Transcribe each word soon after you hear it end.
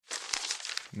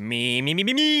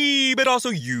Me, but also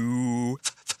you.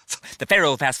 The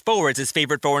Pharaoh fast forwards his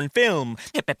favorite foreign film,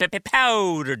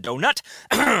 Powder Donut.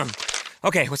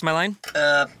 Okay, what's my line?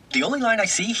 The only line I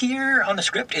see here on the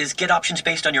script is get options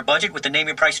based on your budget with the Name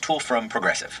Your Price tool from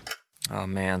Progressive. Oh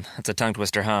man, that's a tongue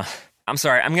twister, huh? I'm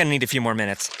sorry, I'm gonna need a few more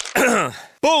minutes.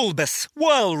 Bulbous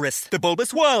Walrus, the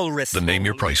Bulbous Walrus. The Name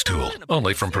Your Price tool,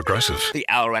 only from Progressive. The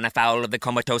owl ran afoul of the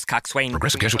comatose coxswain.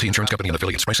 Progressive Casualty Insurance Company and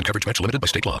affiliates. Price and coverage match limited by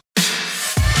state law.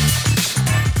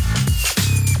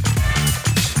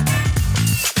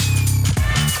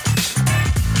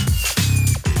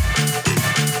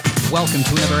 Welcome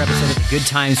to another episode of the Good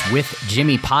Times with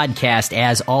Jimmy podcast.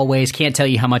 As always, can't tell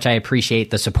you how much I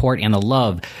appreciate the support and the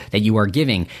love that you are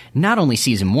giving, not only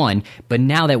season 1, but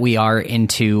now that we are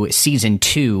into season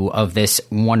 2 of this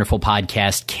wonderful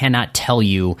podcast, cannot tell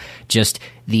you just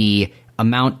the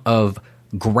amount of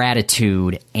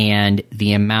gratitude and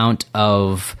the amount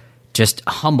of just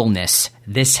humbleness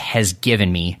this has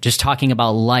given me. Just talking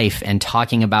about life and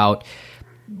talking about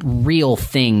real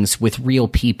things with real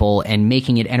people and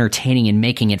making it entertaining and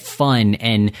making it fun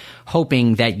and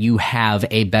hoping that you have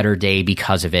a better day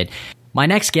because of it. My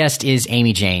next guest is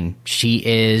Amy Jane. She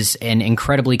is an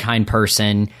incredibly kind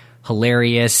person,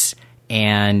 hilarious,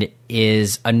 and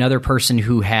is another person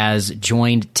who has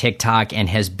joined TikTok and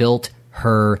has built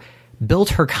her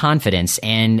confidence,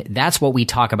 and that's what we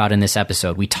talk about in this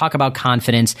episode. We talk about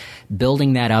confidence,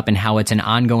 building that up and how it's an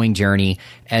ongoing journey,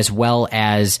 as well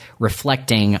as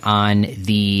reflecting on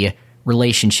the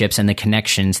relationships and the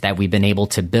connections that we've been able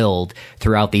to build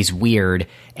throughout these weird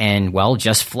and, well,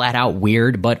 just flat out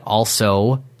weird, but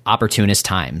also opportunist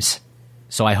times.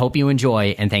 So I hope you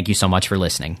enjoy, and thank you so much for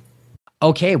listening.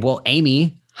 Okay, well,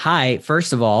 Amy, hi.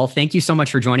 First of all, thank you so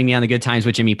much for joining me on the Good Times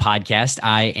with Jimmy podcast.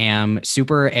 I am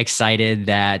super excited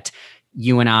that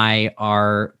you and I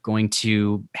are going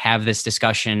to have this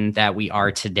discussion that we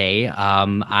are today.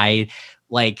 I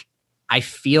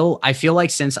feel like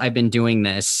since I've been doing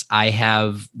this,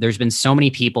 there's been so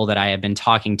many people that I have been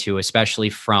talking to,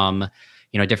 especially from,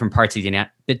 different parts of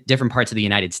the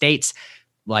United States,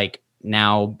 like.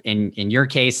 Now, in your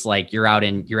case, like you're out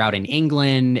in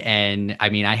England, and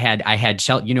I mean, I had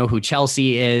Chelsea, you know who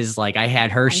Chelsea is. Like I had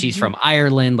her, she's from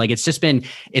Ireland. Like it's been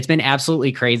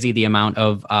absolutely crazy the amount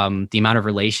of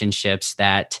relationships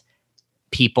that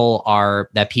people are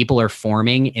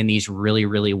forming in these really,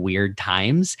 really weird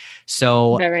times.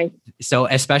 So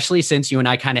especially since you and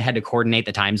I kind of had to coordinate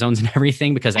the time zones and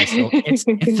everything, because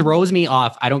it throws me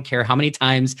off. I don't care how many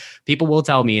times people will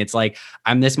tell me it's like,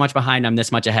 I'm this much behind, I'm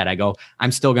this much ahead. I go,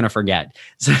 I'm still going to forget.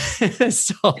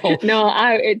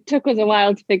 It took us a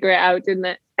while to figure it out, didn't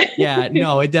it? Yeah,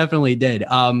 no, it definitely did.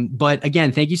 But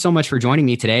again, thank you so much for joining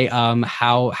me today.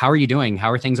 How are you doing?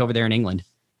 How are things over there in England?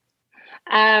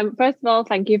 First of all,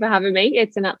 thank you for having me.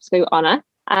 It's an absolute honor.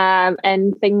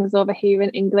 And things over here in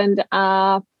England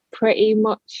are pretty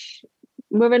much,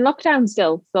 we're in lockdown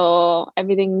still. So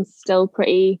everything's still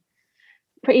pretty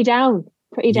down.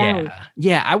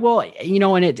 Yeah. I will,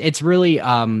 and it's really,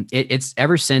 it's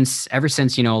ever since,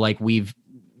 like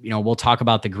we'll talk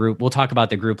about the group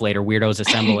later, Weirdos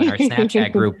Assemble in our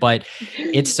Snapchat group, but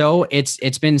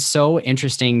it's been so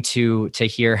interesting to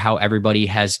hear how everybody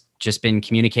has just been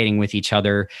communicating with each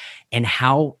other and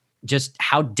how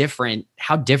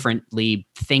differently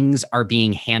things are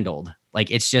being handled.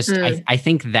 Like it's just, I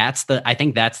think that's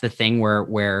the thing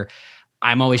where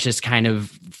I'm always just kind of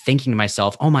thinking to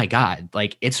myself, oh my God,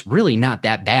 like it's really not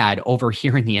that bad over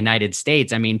here in the United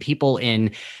States. I mean, people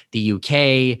in the UK,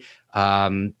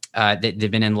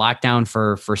 they've been in lockdown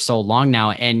for so long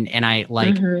now. And I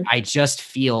I just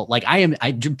feel like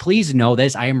please know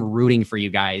this, I am rooting for you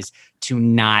guys to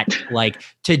not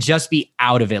to just be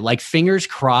out of it. Like fingers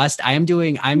crossed. I'm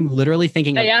literally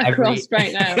thinking of crossed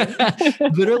right now.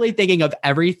 Literally thinking of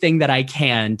everything that I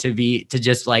can to be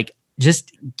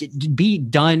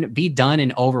done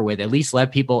and over with. At least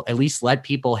let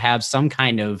people have some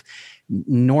kind of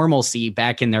normalcy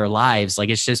back in their lives. Like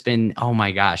it's just been, oh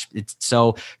my gosh.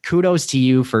 So kudos to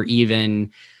you for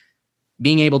even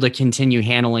being able to continue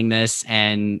handling this.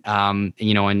 And,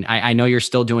 and I know you're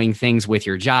still doing things with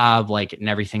your job, like, and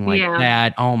everything like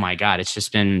that. Oh my God. It's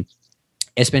been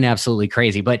absolutely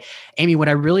crazy. But Amy, what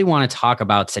I really want to talk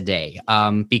about today,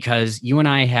 because you and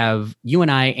I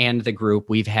and the group,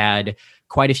 we've had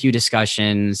quite a few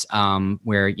discussions,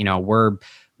 where, we're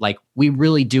like, we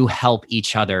really do help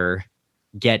each other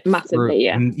get massively.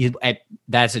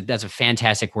 That's a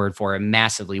fantastic word for it.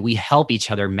 Massively. We help each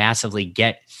other massively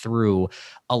get through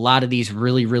a lot of these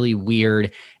really, really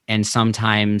weird and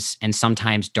sometimes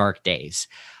dark days.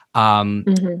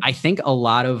 I think a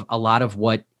lot of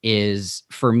what is,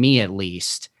 for me at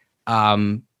least,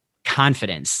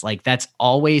 confidence. Like that's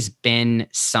always been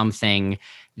something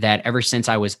that ever since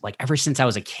I was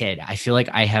a kid, I feel like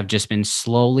I have just been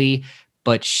slowly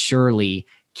but surely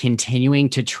continuing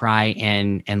to try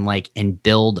and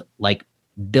build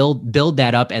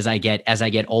that up as I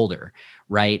get older,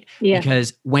 right? Yeah.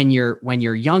 Because when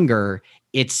you're younger,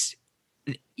 it's,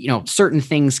 certain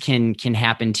things can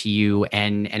happen to you,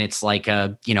 and it's like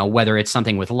whether it's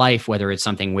something with life, whether it's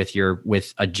something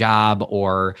with a job,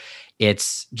 or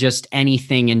it's just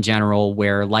anything in general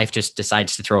where life just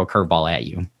decides to throw a curveball at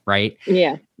you, right?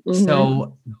 Yeah. Mm-hmm.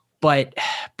 So, but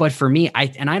for me, I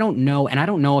don't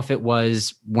know if it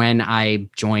was when I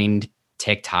joined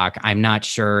TikTok. I'm not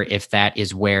sure if that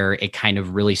is where it kind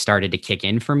of really started to kick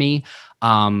in for me.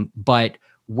 But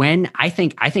when I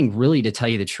think really, to tell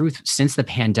you the truth, since the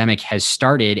pandemic has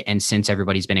started and since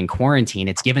everybody's been in quarantine,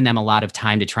 it's given them a lot of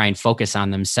time to try and focus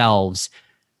on themselves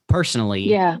personally.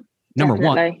 Yeah. Number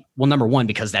one,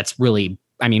 because that's really,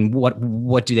 I mean, what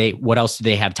else do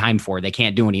they have time for? They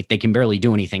can't do anything. They can barely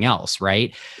do anything else.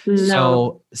 Right.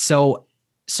 No. So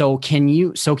can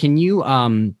you,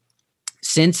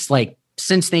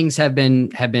 since things have been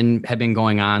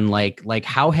going on, like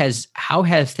how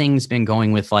have things been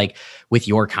going with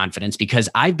your confidence? Because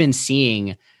I've been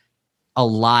seeing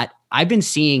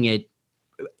it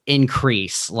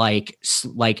increase like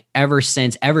ever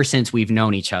since we've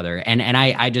known each other, and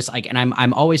I just like, and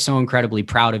I'm always so incredibly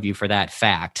proud of you for that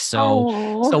fact. So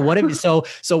what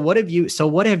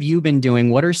have you been doing?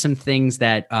 What are some things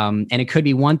that and it could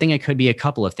be one thing, it could be a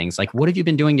couple of things, like what have you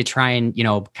been doing to try and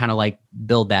kind of like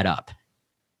build that up?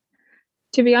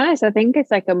 To be honest, I think it's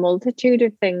like a multitude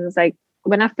of things. Like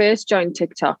when I first joined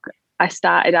TikTok, I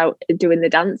started out doing the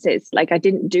dances. Like I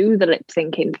didn't do the lip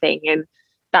syncing thing, and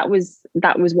that was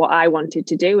what I wanted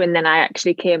to do. And then I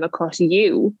actually came across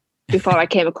you before I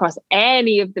came across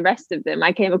any of the rest of them.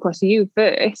 I came across you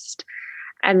first,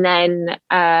 and then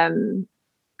I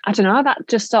don't know, that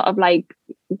just sort of like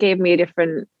gave me a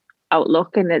different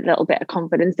outlook and a little bit of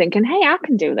confidence, thinking, hey, I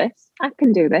can do this.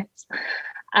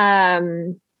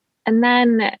 And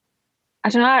then, I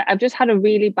don't know, I've just had a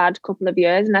really bad couple of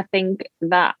years. And I think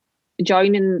that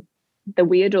joining the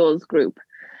Weirdos group,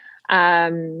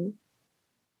 when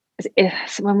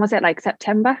was it, like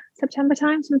September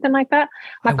time, something like that?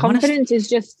 My confidence is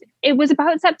just, it was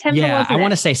about September. Yeah, wasn't I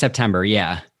want to it? say September.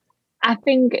 Yeah. I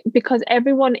think because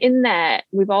everyone in there,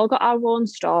 we've all got our own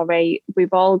story.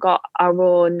 We've all got our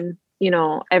own,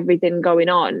 everything going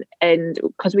on. And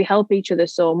because we help each other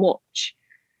so much,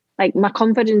 like my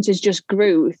confidence has just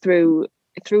grew through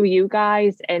you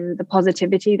guys and the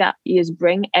positivity that you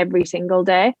bring every single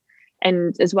day,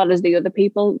 and as well as the other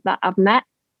people that I've met.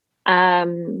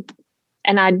 And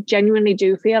I genuinely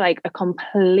do feel like a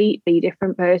completely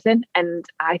different person. And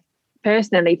I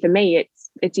personally, for me,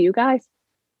 it's you guys.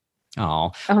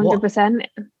 Oh, 100%.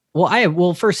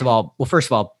 Well, first of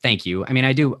all, thank you. I mean,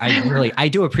 I do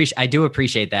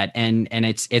appreciate that. And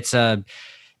it's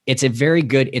a very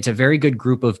good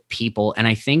group of people. And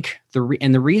I think the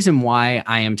reason why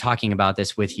I am talking about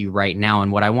this with you right now,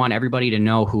 and what I want everybody to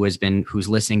know who's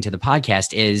listening to the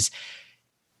podcast, is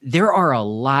there are a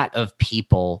lot of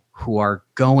people who are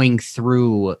going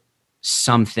through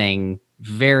something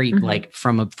very like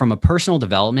from a personal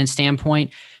development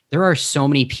standpoint. There are so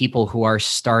many people who are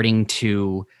starting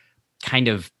to kind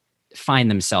of find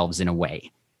themselves in a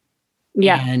way.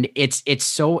 Yeah. And it's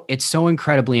so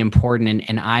incredibly important.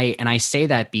 And I say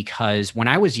that because when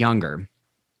I was younger,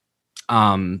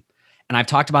 and I've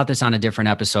talked about this on a different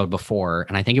episode before,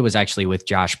 and I think it was actually with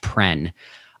Josh Pren,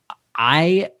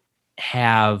 I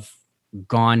have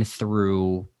gone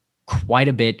through quite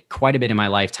a bit in my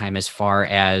lifetime, as far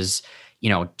as,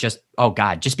 just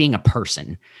being a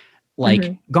person.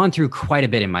 Like gone through quite a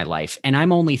bit in my life, and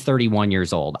I'm only 31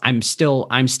 years old. I'm still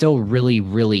really,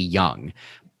 really young.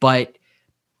 But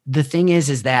the thing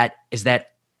is that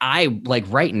I, like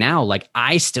right now, like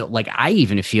I still, like I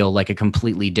even feel like a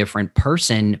completely different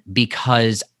person,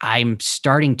 because I'm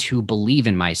starting to believe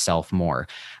in myself more.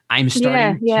 I'm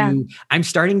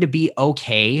starting to be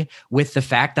okay with the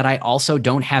fact that I also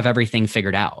don't have everything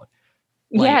figured out.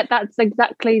 Like, that's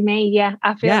exactly me. Yeah.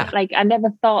 I feel like I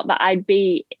never thought that I'd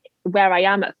be where I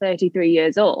am at 33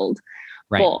 years old.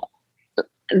 Right.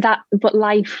 But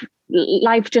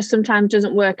life just sometimes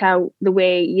doesn't work out the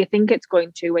way you think it's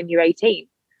going to when you're 18.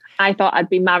 I thought I'd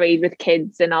be married with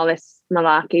kids and all this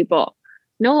malarkey, but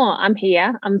no, I'm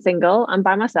here, I'm single, I'm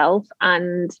by myself,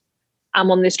 and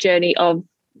I'm on this journey of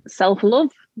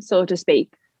self-love, so to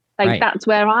speak. Like that's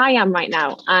where I am right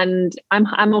now, and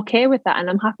I'm okay with that, and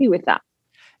I'm happy with that.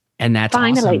 And that's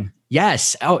finally awesome.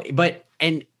 Yes. Oh, but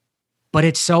but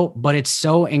it's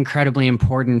so incredibly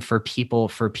important for people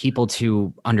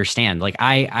to understand. Like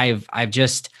I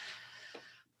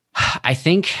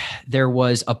think there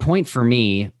was a point for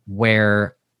me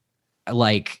where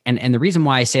like, and the reason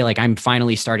why I say like I'm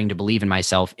finally starting to believe in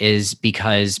myself is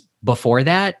because before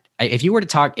that, if you were to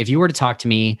talk to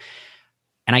me,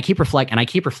 and I keep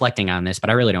reflecting on this, but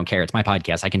I really don't care. It's my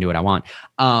podcast. I can do what I want.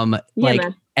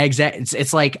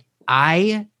 It's like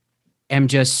I'm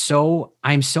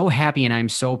so happy and I'm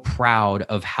so proud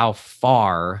of how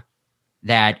far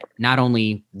that not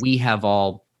only we have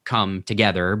all come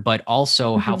together, but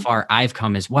also how far I've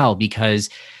come as well. Because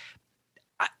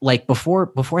like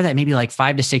before that, maybe like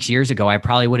 5 to 6 years ago, I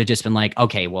probably would have just been like,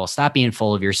 okay, well, stop being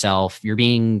full of yourself. You're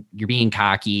being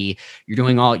cocky. You're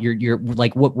doing all you're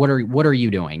like, what are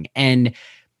you doing? And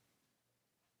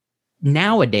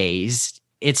nowadays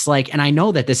it's like, and I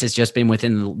know that this has just been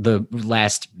within the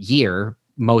last year,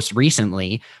 most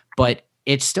recently, but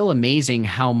it's still amazing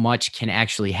how much can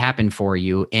actually happen for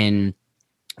you in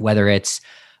whether it's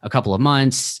a couple of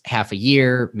months, half a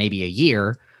year, maybe a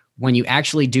year, when you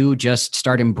actually do just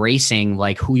start embracing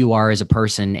like who you are as a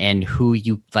person and who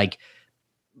you like,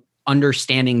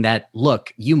 understanding that,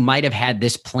 look, you might have had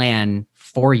this plan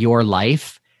for your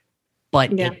life,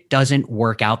 but it doesn't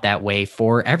work out that way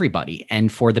for everybody.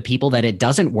 And for the people that it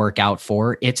doesn't work out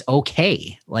for, it's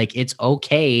okay. Like, it's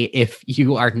okay if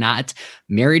you are not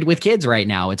married with kids right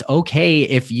now. It's okay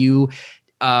if you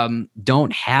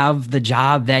don't have the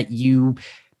job that you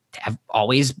have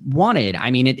always wanted.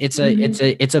 I mean, it's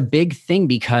a big thing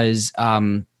because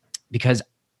I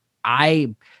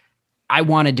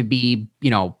wanted to be,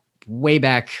 way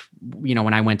back,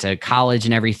 when I went to college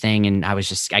and everything. And I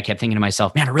kept thinking to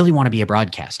myself, man, I really want to be a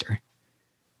broadcaster.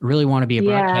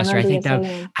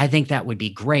 I think that would be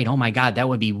great. Oh my God, that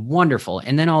would be wonderful.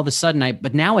 And then all of a sudden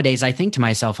but nowadays I think to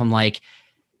myself, I'm like,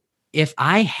 if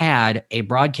I had a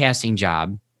broadcasting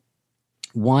job,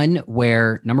 one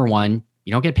where number one,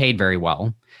 you don't get paid very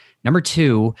well. Number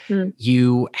two,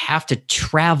 you have to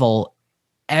travel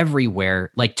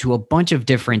everywhere, like to a bunch of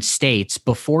different states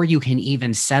before you can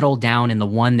even settle down in the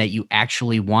one that you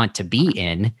actually want to be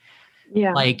in.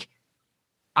 Yeah. Like,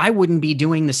 I wouldn't be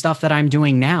doing the stuff that I'm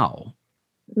doing now.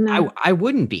 No. I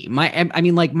wouldn't be. My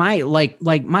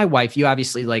wife, you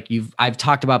obviously I've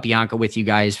talked about Bianca with you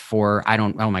guys for,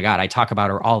 oh my God, I talk about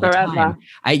her all the time.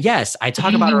 I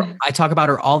talk about her. I talk about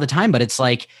her all the time, but it's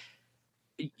like,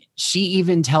 she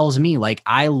even tells me like,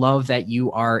 I love that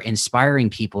you are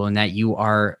inspiring people and that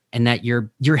you're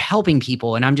helping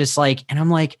people. And I'm just like,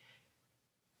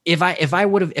 if I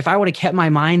would have kept my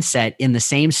mindset in the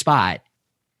same spot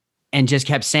and just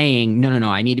kept saying, no,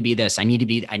 I need to be this. I need to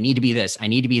be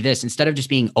this, instead of just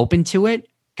being open to it.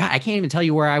 God, I can't even tell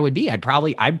you where I would be. I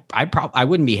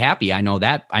wouldn't be happy. I know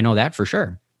that for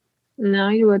sure. No,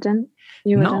 you wouldn't.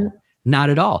 No, not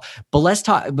at all. But let's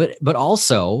talk, but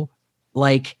also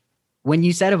like, when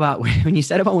you said about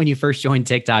when you first joined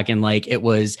TikTok and like it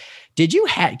was,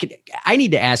 I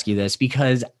need to ask you this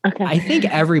because okay. I think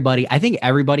everybody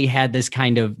had this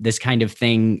kind of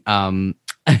thing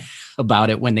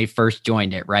about it when they first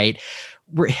joined it, right?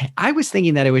 I was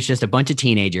thinking that it was just a bunch of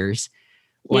teenagers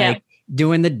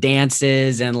doing the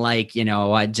dances and like,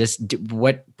 just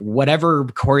whatever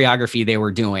choreography they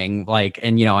were doing, like,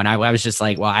 and I was just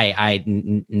like, well,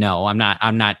 no, I'm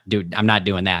not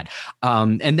doing that.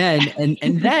 And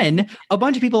then a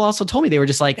bunch of people also told me, they were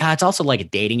just like, it's also like a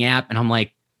dating app. And I'm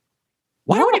like,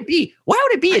 why would it be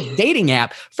a dating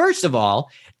app? First of all,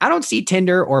 I don't see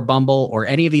Tinder or Bumble or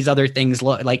any of these other things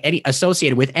like any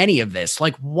associated with any of this.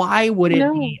 Like, why would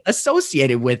it be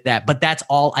associated with that? But that's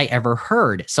all I ever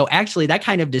heard. So actually that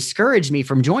kind of discouraged me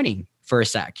from joining for a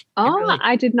sec. Oh,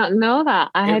 I did not know that.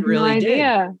 I had no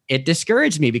idea. It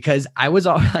discouraged me because I was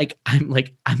all like,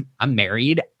 I'm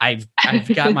married. I've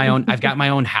got my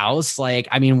own house. Like,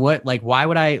 I mean, why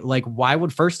would I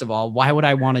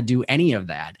want to do any of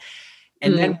that?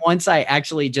 And then once I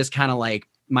actually just kind of like,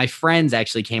 my friends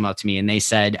actually came up to me and they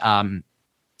said,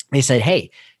 hey,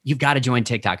 you've got to join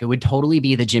TikTok. It would totally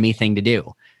be the Jimmy thing to do.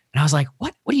 And I was like,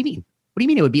 what do you mean? What do you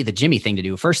mean it would be the Jimmy thing to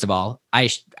do? First of all, I'm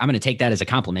going to take that as a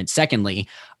compliment. Secondly,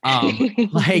 what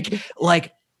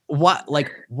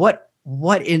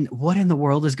in the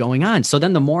world is going on? So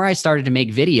then the more I started to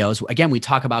make videos, again, we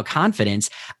talk about confidence.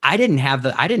 I didn't have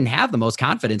the most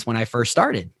confidence when I first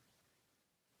started.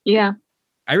 Yeah.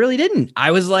 I really didn't. I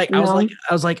was like,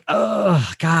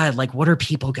 oh God, like, what are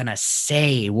people going to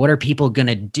say? What are people going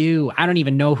to do? I don't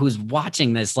even know who's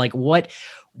watching this. Like, what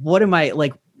am I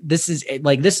like? This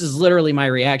is literally my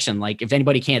reaction. Like, if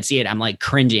anybody can't see it, I'm like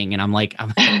cringing and I'm like,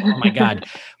 oh my God.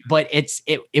 But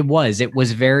it was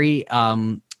very,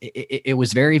 it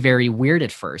was very, very weird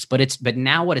at first, but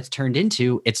now what it's turned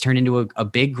into a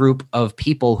big group of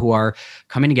people who are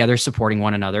coming together, supporting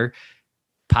one another,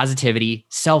 positivity,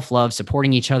 self-love,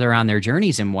 supporting each other on their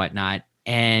journeys and whatnot.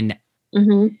 And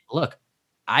look,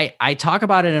 I talk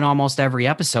about it in almost every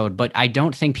episode, but I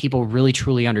don't think people really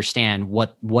truly understand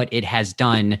what it has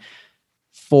done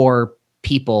for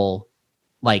people,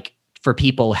 like for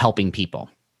people helping people.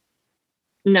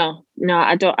 No,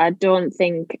 I don't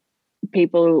think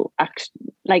people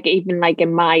like, even like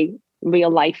in my real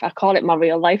life, I call it my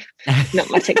real life, not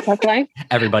my TikTok life.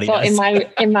 Everybody so does.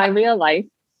 in my real life,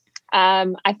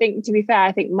 I think, to be fair,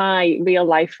 I think my real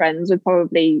life friends would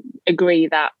probably agree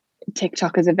that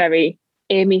TikTok is a very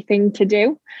Amy thing to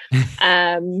do.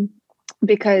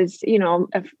 Because, you know,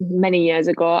 many years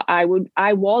ago, I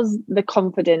was the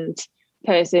confident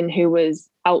person who was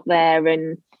out there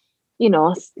and, you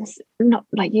know, not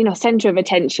like, you know, center of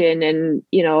attention and,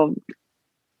 you know,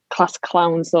 class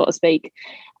clown, so to speak.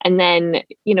 And then,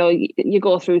 you know, you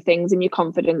go through things and your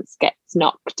confidence gets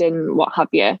knocked and what have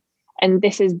you. And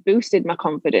this has boosted my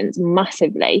confidence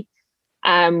massively.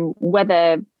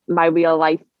 Whether my real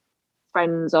life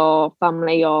friends or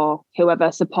family or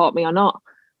whoever support me or not,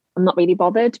 I'm not really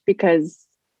bothered, because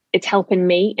it's helping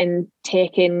me and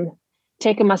taking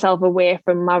myself away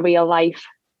from my real life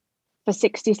for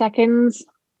 60 seconds.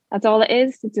 That's all it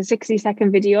is. It's a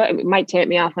 60-second video. It might take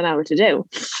me half an hour to do,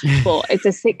 but it's a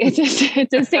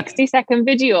 60-second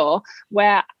video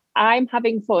where I'm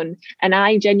having fun and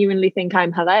I genuinely think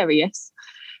I'm hilarious.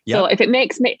 Yep. So if it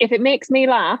makes me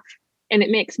laugh and it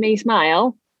makes me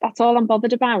smile, that's all I'm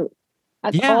bothered about.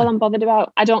 That's all I'm bothered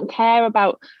about. I don't care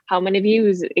about how many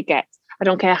views it gets. I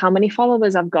don't care how many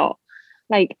followers I've got.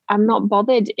 Like, I'm not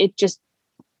bothered. It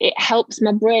helps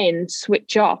my brain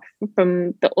switch off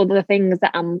from the other things that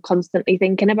I'm constantly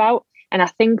thinking about. And I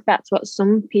think that's what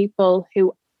some people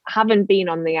who haven't been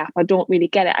on the app, I don't really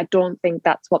get it. I don't think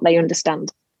that's what they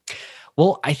understand.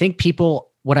 Well, what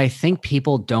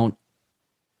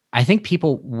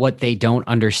they don't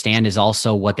understand is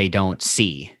also what they don't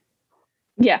see.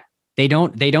 Yeah. They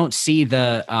don't see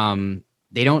the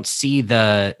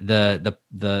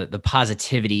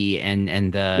positivity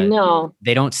and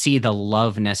they don't see the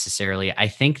love necessarily. I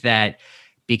think that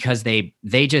because they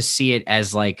just see it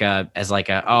as like a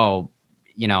oh,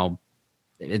 you know,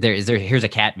 here's a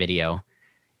cat video.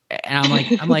 And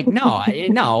I'm like,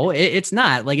 no, it's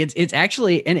not. Like, it's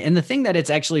actually, and the thing that it's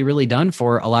actually really done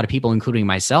for a lot of people, including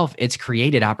myself, it's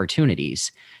created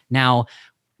opportunities. Now,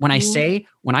 when I say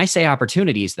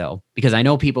opportunities, though, because I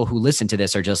know people who listen to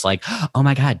this are just like, oh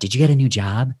my God, did you get a new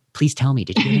job? Please tell me,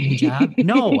 did you get a new job?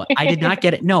 No, I did not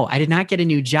get it. No, I did not get a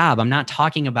new job. I'm not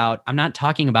talking about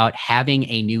having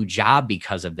a new job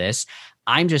because of this.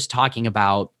 I'm just talking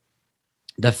about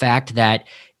the fact that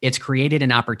it's created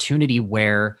an opportunity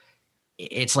where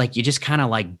it's like you just kind of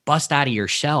like bust out of your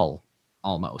shell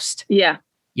almost. Yeah.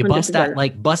 You bust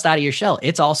out of your shell.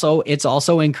 It's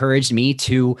also encouraged me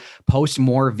to post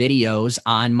more videos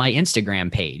on my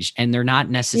Instagram page, and they're not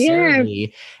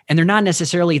necessarily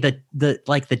the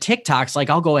like the TikToks. Like,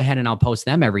 I'll go ahead and I'll post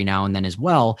them every now and then as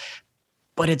well,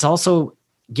 but it's also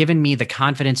given me the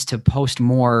confidence to post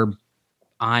more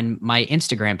on my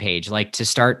Instagram page, like to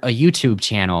start a YouTube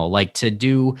channel, like to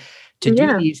do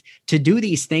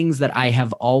these things that I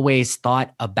have always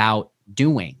thought about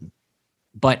doing.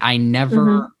 But I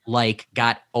never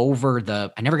got over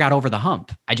the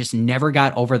hump. I just never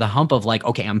got over the hump of like,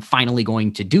 okay, I'm finally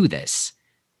going to do this.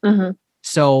 Mm-hmm.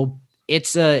 So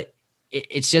it's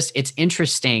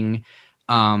interesting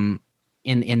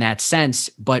in that sense.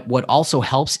 But what also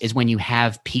helps is when you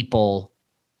have people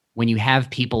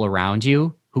around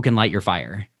you who can light your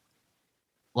fire,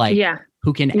 like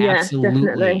who can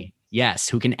absolutely,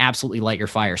 who can absolutely light your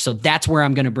fire. So that's where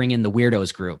I'm going to bring in the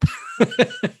weirdos group.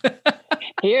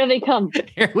 Here they come.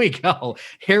 Here we go.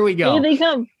 Here they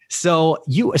come. So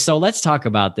let's talk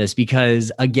about this,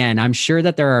 because again, I'm sure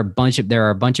that there are a bunch of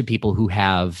people who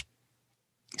have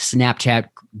Snapchat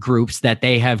groups that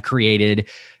they have created.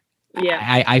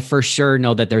 Yeah. I for sure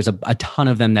know that there's a ton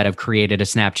of them that have created a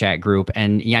Snapchat group.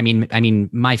 And I mean,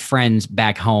 my friends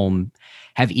back home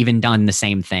have even done the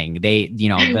same thing. They, you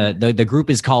know, the group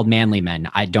is called Manly Men.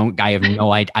 I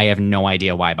have no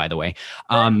idea why, by the way.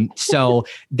 So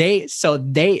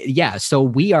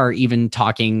we are even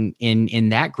talking in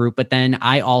that group, but then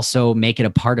I also make it a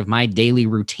part of my daily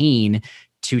routine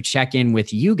to check in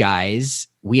with you guys.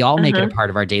 We all make it a part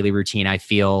of our daily routine, I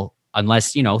feel,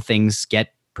 unless, you know, things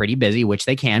get pretty busy, which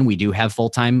they can. We do have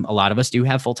a lot of us do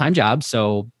have full-time jobs.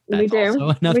 So that's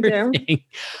also another thing.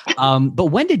 But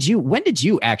when did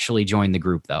you actually join the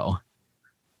group though?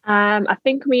 I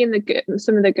think me and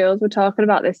some of the girls were talking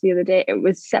about this the other day. It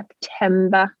was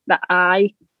September that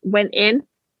I went in.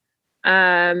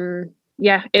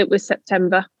 Yeah, it was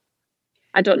September.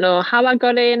 I don't know how I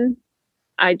got in.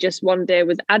 I just one day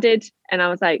was added and I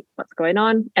was like, what's going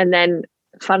on? And then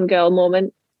fangirl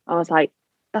moment, I was like,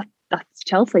 that's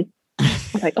Chelsea. I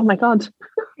was like, oh my God.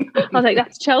 I was like,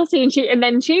 that's Chelsea. And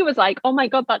then she was like, oh my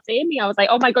God, that's Amy. I was like,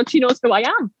 oh my God, she knows who I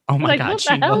am. Oh my God,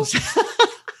 she knows.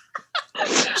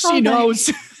 She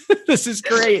knows. This is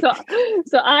great.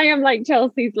 So I am like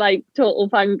Chelsea's like total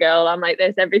fangirl. I'm like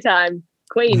this every time.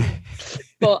 Queen.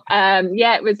 But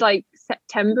yeah, it was like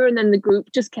September and then the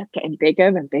group just kept getting bigger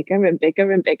and bigger and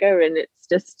bigger and bigger. And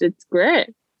it's great.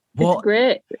 It's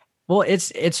great. Well,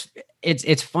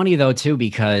 it's funny though too,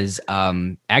 because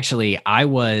actually I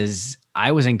was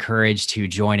encouraged to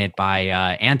join it by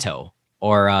Anto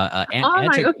or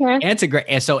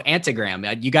Antigram. So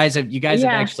Antigram, you guys have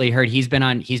actually heard he's been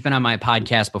on my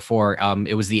podcast before.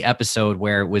 It was the episode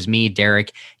where it was me,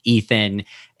 Derek, Ethan,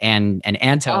 and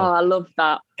Anto. Oh, I love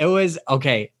that. It was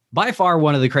okay. By far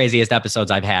one of the craziest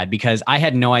episodes I've had, because I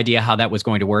had no idea how that was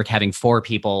going to work, having four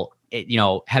people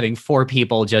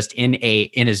just in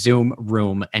a Zoom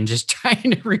room and just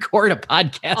trying to record a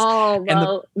podcast. Oh,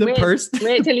 well,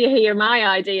 wait till you hear my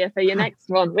idea for your next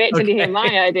one. Wait till you hear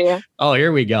my idea. Oh,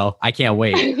 here we go. I can't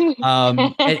wait.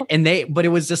 But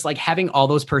it was just like having all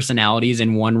those personalities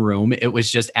in one room. It was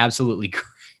just absolutely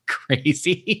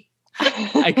crazy.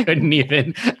 I couldn't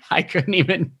even.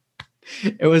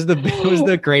 It was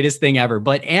the greatest thing ever.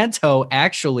 But Anto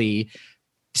actually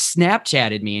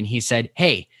Snapchatted me and he said,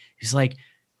 "Hey," he's like,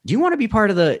 do you want to be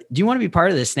part of the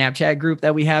Snapchat group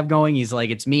that we have going? He's like,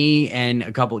 it's me and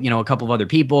a couple of other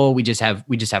people. We just have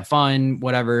fun,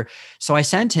 whatever. So I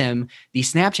sent him the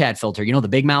Snapchat filter, the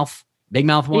big mouth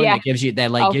one that gives you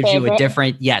a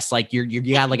different, yes, like you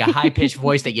got like a high pitched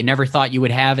voice that you never thought you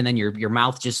would have. And then your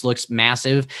mouth just looks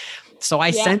massive. So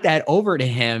I sent that over to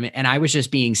him and I was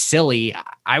just being silly.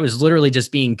 I was literally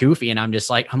just being goofy. And I'm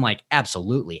like,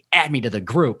 absolutely, add me to the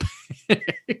group.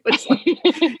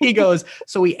 He goes,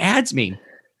 so he adds me.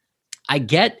 I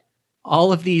get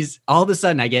all of these, all of a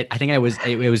sudden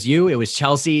it was you, it was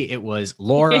Chelsea, it was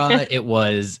Laura, it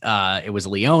was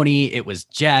Leonie, it was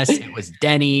Jess, it was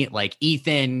Denny, like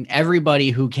Ethan, everybody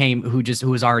who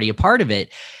was already a part of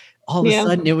it. All of a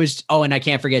sudden it was, and I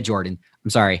can't forget Jordan. I'm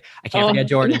sorry. I can't forget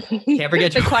Jordan. Can't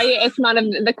forget the quietest man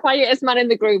in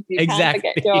the group. You exactly.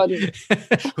 Can't forget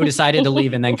Jordan. Who decided to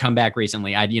leave and then come back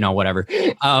recently. Whatever.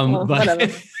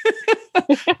 Whatever.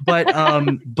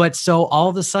 But so all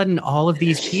of a sudden, all of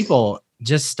these people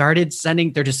just started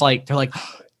sending, they're like,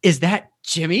 is that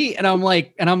Jimmy? And I'm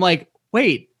like,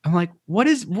 wait, what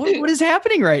is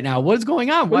happening right now? What is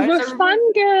going on? Why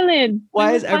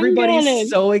is everybody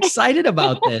so excited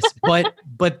about this?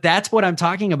 But that's what I'm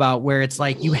talking about, where it's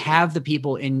like you have the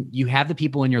people in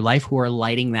your life who are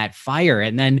lighting that fire.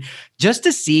 And then just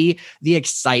to see the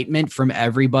excitement from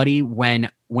everybody when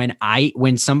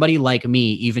somebody like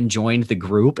me even joined the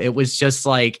group, it was just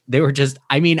like, they were just,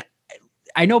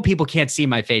 I know people can't see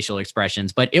my facial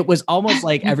expressions, but it was almost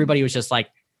like everybody was just like,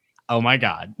 oh my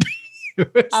God.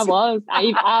 I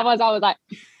was like,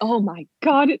 oh my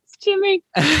God, it's Jimmy.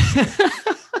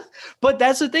 But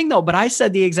that's the thing though. But I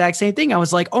said the exact same thing. I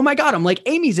was like, oh my God, I'm like,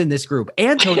 Amy's in this group,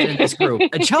 Anto's in this group,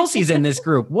 Chelsea's in this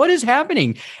group. What is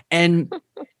happening?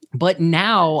 But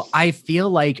now I feel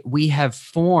like we have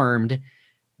formed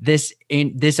this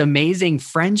amazing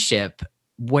friendship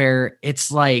where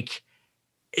it's like,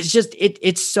 it's just,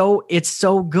 it's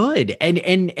so good.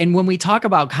 And when we talk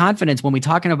about confidence, when we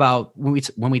talk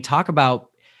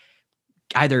about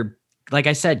either, like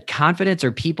I said, confidence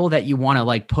or people that you want to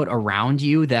like put around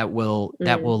you that will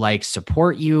like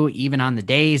support you even on the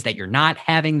days that you're not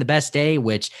having the best day,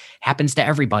 which happens to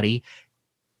everybody.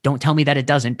 Don't tell me that it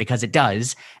doesn't, because it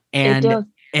does. And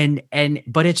it does.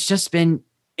 But it's just been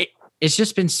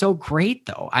so great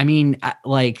though.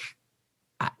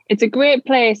 It's a great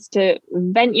place to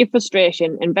vent your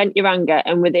frustration and vent your anger.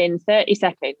 And within 30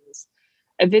 seconds,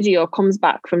 a video comes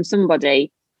back from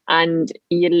somebody and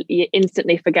you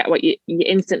instantly forget what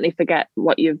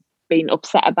you've been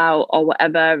upset about or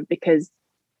whatever, because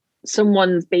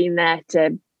someone's been there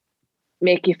to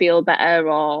make you feel better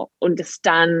or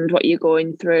understand what you're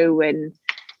going through. And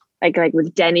like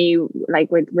with Denny,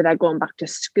 like with her going back to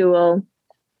school,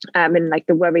 and like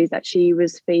the worries that she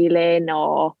was feeling,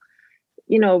 or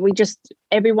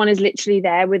everyone is literally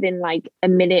there within like a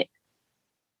minute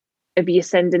of you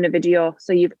sending a video.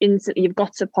 So you've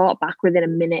got support back within a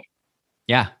minute.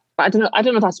 Yeah. But I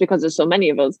don't know if that's because there's so many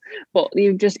of us, but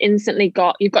you've just instantly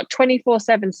you've got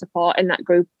 24/7 support in that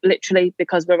group, literally,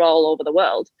 because we're all over the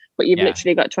world. But you've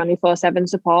literally got 24/7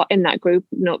 support in that group,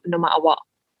 no matter what.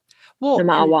 Well, no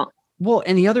matter what. Well,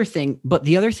 and the other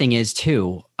thing is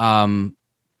too,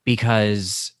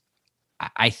 because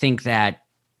I think that,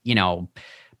 you know,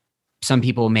 some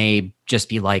people may just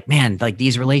be like, man, like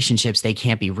these relationships, they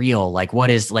can't be real. Like,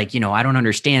 what is, like, you know, I don't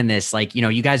understand this. Like, you know,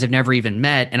 you guys have never even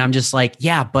met. And I'm just like,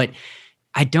 yeah, but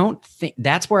I don't think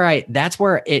that's where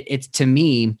it's to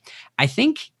me, I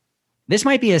think this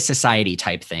might be a society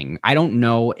type thing. I don't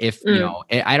know if, you know,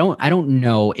 I don't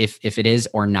know if it is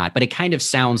or not, but it kind of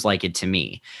sounds like it to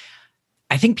me.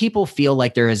 I think people feel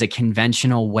like there is a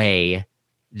conventional way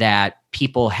that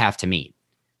people have to meet.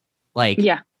 Like,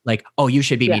 oh, you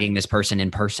should be meeting this person in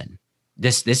person.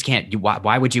 This can't,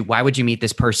 why would you meet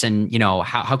this person? You know,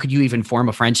 how could you even form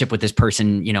a friendship with this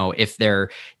person? You know, if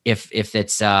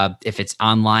it's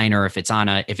online, or if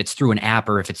it's through an app,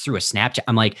 or if it's through a Snapchat.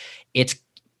 I'm like, it's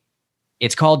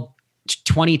called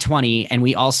 2020, and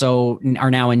we also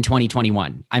are now in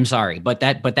 2021. I'm sorry, but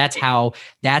that's how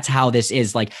this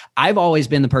is. Like, I've always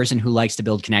been the person who likes to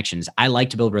build connections. I like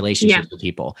to build relationships with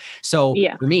people. So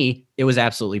for me, it was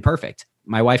absolutely perfect.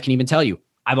 My wife can even tell you,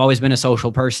 I've always been a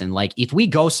social person. Like, if we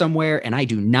go somewhere and I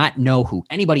do not know who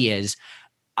anybody is,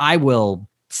 I will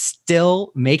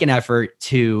still make an effort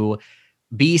to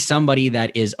be somebody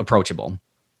that is approachable.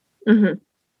 Mm-hmm.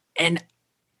 And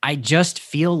I just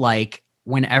feel like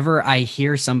whenever I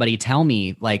hear somebody tell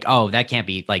me like, oh, that can't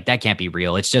be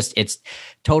real. It's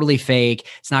totally fake.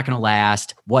 It's not going to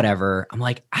last, whatever. I'm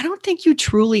like, I don't think you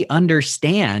truly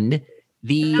understand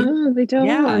no, they don't.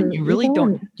 Yeah, you really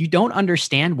don't. You don't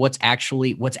understand what's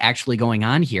actually going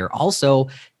on here. Also,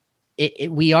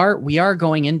 we are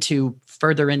going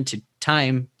further into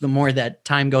time. The more that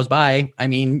time goes by, I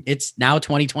mean, it's now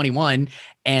 2021,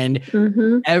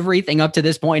 and everything up to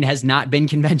this point has not been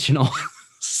conventional.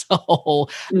 So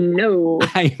no,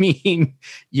 I mean,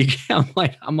 I'm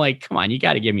like, come on, you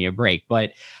got to give me a break.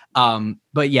 But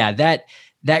yeah,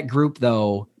 that group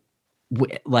though,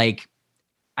 like,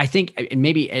 I think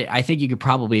you could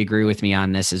probably agree with me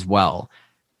on this as well.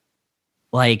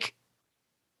 Like,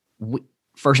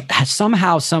 for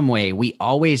somehow, some way, we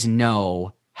always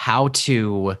know how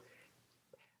to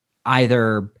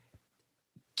either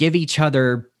give each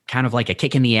other kind of like a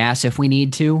kick in the ass if we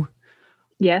need to.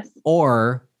 Yes.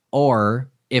 Or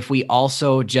if we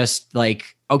also just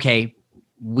like, okay,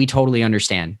 we totally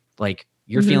understand. Like,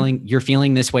 you're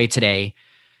feeling this way today.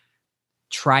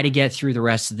 Try to get through the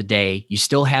rest of the day. You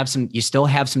still have some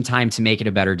time to make it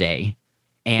a better day.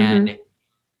 And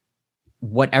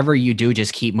whatever you do,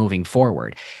 just keep moving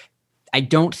forward. I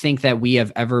don't think that we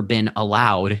have ever been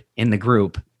allowed in the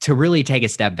group to really take a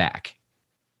step back.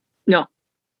 No.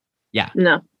 Yeah.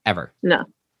 No. Ever. No.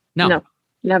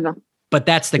 Never. But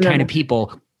that's the kind of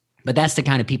people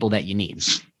that you need.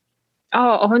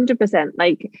 Oh, 100%.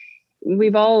 Like,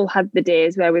 we've all had the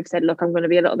days where we've said, look, I'm going to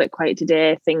be a little bit quiet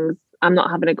today. I'm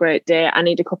not having a great day. I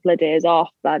need a couple of days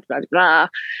off, blah, blah, blah.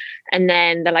 And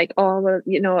then they're like, oh, well,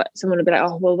 you know, someone will be like,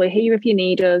 oh, well, we're here if you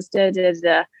need us. Da, da,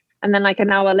 da. And then like an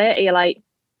hour later, you're like,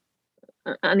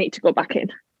 I need to go back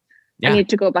in. Yeah. I need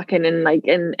to go back in and like,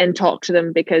 and talk to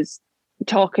them, because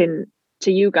talking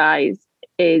to you guys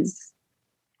is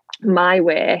my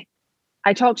way.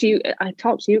 I talk to you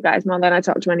guys more than I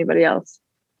talk to anybody else.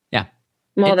 Yeah.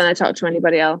 More than I talk to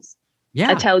anybody else.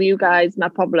 Yeah. I tell you guys my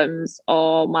problems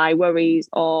or my worries,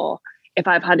 or if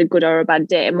I've had a good or a bad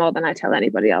day, more than I tell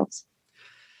anybody else.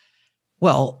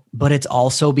 Well, but it's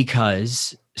also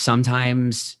because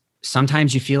sometimes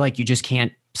you feel like you just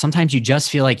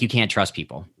feel like you can't trust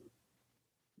people.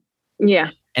 Yeah.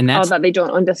 And that's, or that they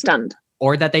don't understand.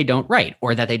 Or that they don't, right.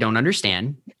 Or that they don't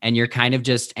understand. And you're kind of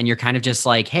just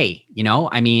like, hey, you know,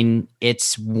 I mean,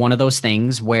 it's one of those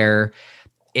things where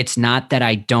it's not that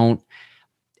I don't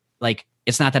like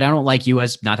you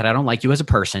as a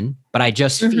person, but I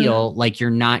just feel like you're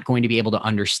not going to be able to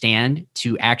understand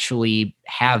to actually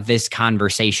have this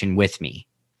conversation with me.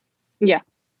 Yeah.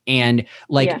 And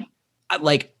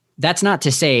like that's not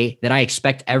to say that I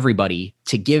expect everybody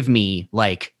to give me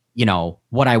like, you know,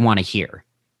 what I want to hear.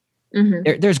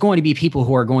 There's going to be people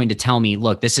who are going to tell me,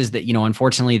 look, this is the, you know,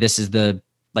 unfortunately, this is the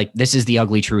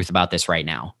ugly truth about this right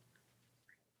now.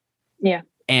 Yeah.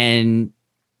 And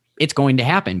it's going to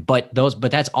happen, but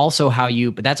that's also how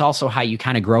you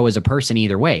kind of grow as a person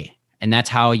either way. And that's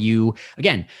how you,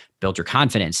 again, build your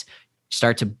confidence,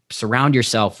 start to surround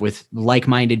yourself with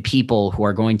like-minded people who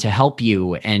are going to help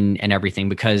you and everything,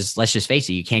 because let's just face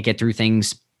it,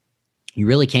 you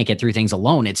really can't get through things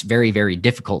alone. It's very, very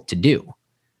difficult to do.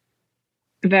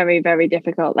 very, very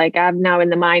difficult. Like I'm now in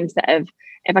the mindset of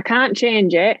if I can't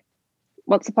change it,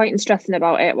 what's the point in stressing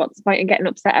about it? What's the point in getting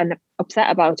upset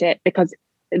about it? Because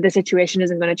the situation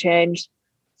isn't going to change.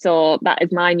 So that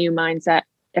is my new mindset.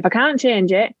 If I can't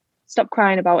change it, stop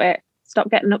crying about it. Stop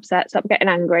getting upset. Stop getting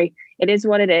angry. It is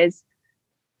what it is.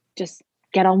 Just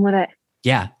get on with it.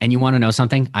 Yeah. And you want to know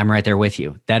something? I'm right there with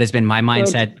you. That has been my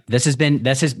mindset. Good.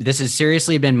 This has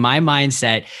seriously been my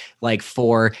mindset, like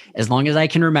for as long as I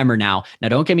can remember now. Now,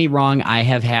 don't get me wrong. I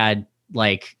have had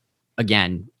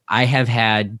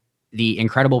the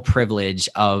incredible privilege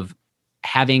of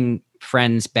having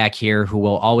friends back here who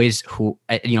will always,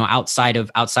 outside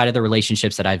of the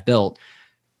relationships that I've built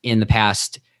in the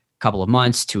past couple of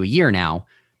months to a year now,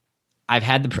 I've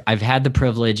had the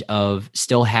privilege of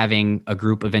still having a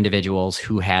group of individuals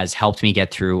who has helped me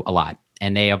get through a lot,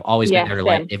 and they have always been there to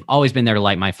light. They've always been there to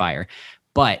light my fire.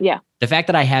 But the fact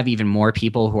that I have even more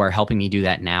people who are helping me do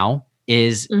that now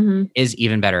is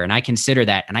even better, and I consider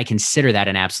that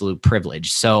an absolute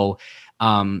privilege. So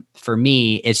for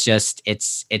me, it's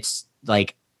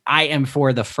like I am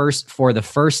for the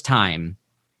first time,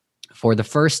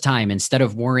 instead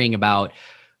of worrying about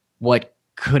what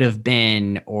could have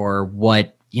been or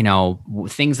what,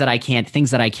 things that I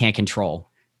can't control,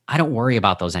 I don't worry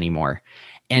about those anymore.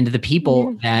 And the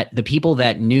people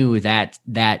that knew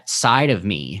that side of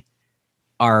me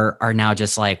are now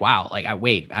just like, wow, like I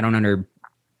don't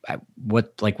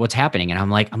what's happening. And I'm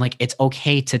like, it's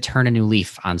okay to turn a new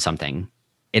leaf on something.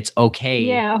 It's okay.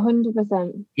 Yeah,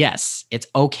 100%. Yes. It's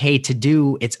okay to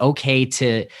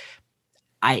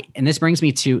and this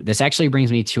actually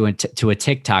brings me to a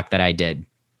TikTok that I did.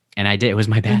 And it was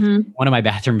one of my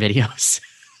bathroom videos.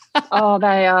 Oh,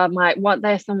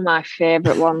 they're some of my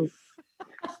favorite ones.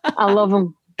 I love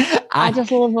them. I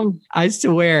just love them. I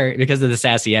swear, because of the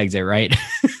sassy exit, right?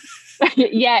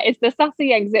 Yeah, it's the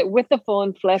sassy exit with the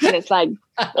phone flip, and it's like,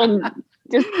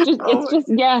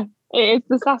 it's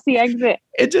the sassy exit.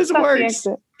 It just works.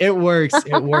 Exit. It works.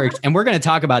 And we're going to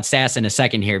talk about sass in a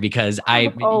second here, because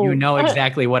you know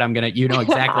exactly what I'm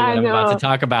about to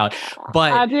talk about.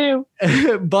 But I do.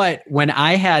 But when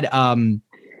I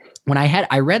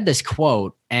read this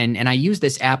quote and I use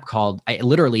this app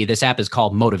this app is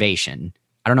called Motivation.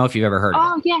 I don't know if you've ever heard of it.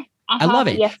 Oh yeah. I love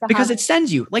it because it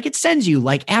sends you like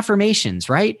affirmations,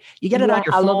 right? You get it on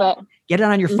your phone, love it. Get it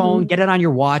on your phone, get it on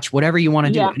your watch, whatever you want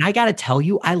to do. And I got to tell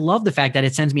you, I love the fact that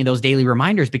it sends me those daily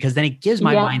reminders, because then it gives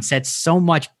my mindset so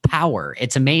much power.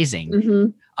 It's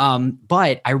amazing.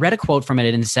 But I read a quote from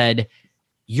it and it said,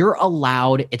 you're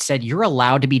allowed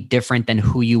to be different than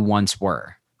who you once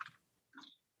were.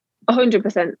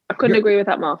 100%. I couldn't agree with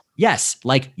that more. Yes.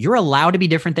 Like you're allowed to be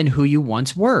different than who you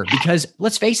once were, because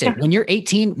let's face it, when you're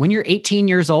 18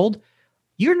 years old,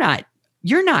 you don't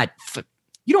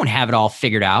have it all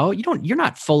figured out. You're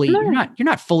not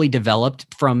fully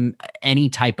developed from any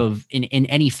type of, in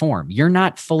any form. You're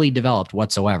not fully developed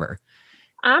whatsoever.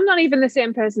 I'm not even the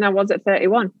same person I was at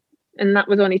 31. And that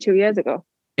was only 2 years ago.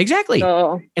 Exactly.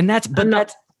 So and that's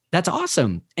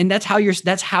awesome. And that's how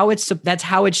it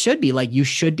should be. Like you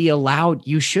should be allowed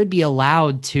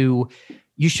to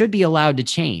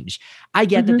change. I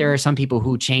get that there are some people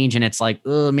who change and it's like,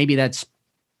 maybe that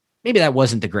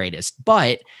wasn't the greatest,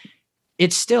 but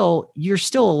it's still, you're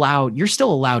still allowed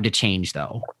to change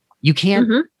though. You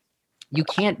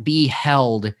can't be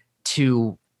held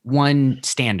to one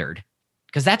standard,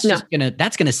 because that's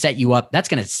gonna set you up. That's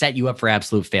gonna set you up for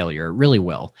absolute failure. It really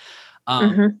will.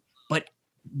 But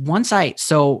once I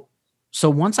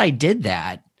did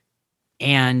that,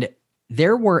 and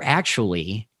there were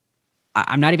actually,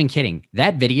 I'm not even kidding,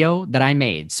 that video that I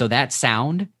made, so that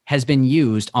sound has been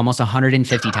used almost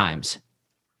 150 times.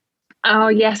 Oh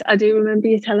yes, I do remember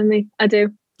you telling me. I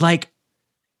do. Like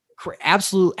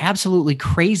absolutely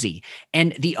crazy.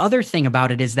 And the other thing about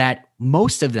it is that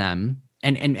most of them,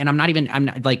 and I'm not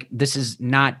like, this is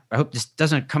not, I hope this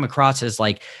doesn't come across as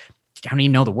like, I don't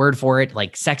even know the word for it,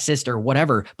 like sexist or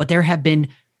whatever, but there have been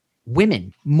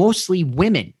mostly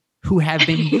women who have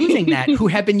been using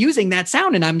that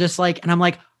sound. And I'm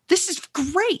like, this is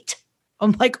great.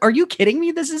 I'm like, are you kidding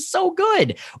me? This is so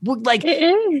good. Like,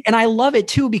 and I love it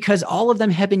too, because all of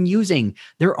them have been using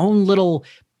their own little,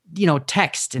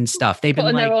 text and stuff. They've been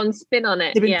putting their own spin on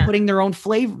it. They've been putting their own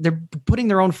flavor. They're putting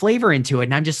their own flavor into it.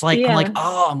 And I'm just like,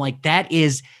 I'm like, that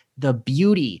is the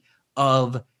beauty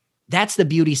of, that's the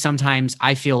beauty. Sometimes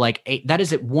I feel like that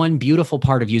is one beautiful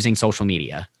part of using social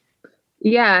media.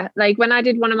 Yeah. Like when I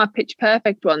did one of my Pitch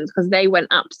Perfect ones, because they went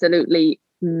absolutely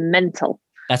mental.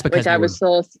 That's because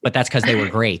but that's because they were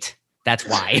great. That's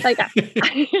why. But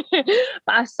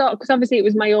I saw, because obviously it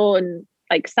was my own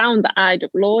like sound that I'd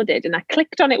uploaded, and I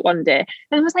clicked on it one day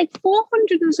and it was like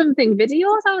 400 and something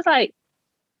videos. I was like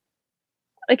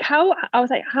how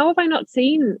have I not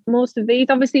seen most of these?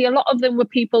 Obviously a lot of them were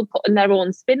people putting their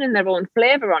own spin and their own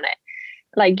flavor on it,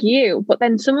 like you, but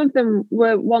then some of them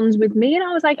were ones with me, and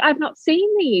I was like, I've not seen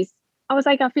these. I was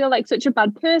like, I feel like such a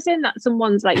bad person that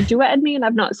someone's like duetted me and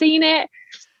I've not seen it.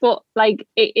 But like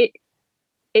it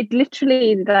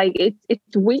literally, like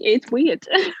it's weird.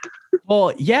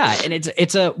 Well, yeah, and it's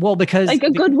because like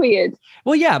a good weird.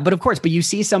 Well, yeah, but of course, but you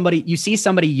see somebody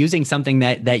using something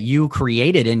that you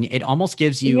created, and it almost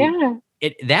gives you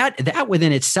that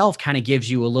within itself kind of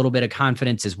gives you a little bit of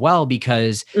confidence as well,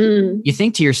 because you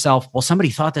think to yourself, well, somebody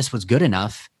thought this was good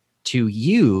enough to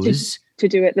use to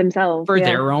do it themselves for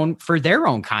their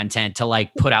own content to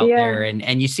like put out there,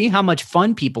 and you see how much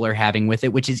fun people are having with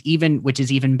it, which is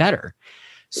even better.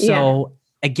 So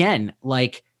again,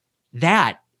 like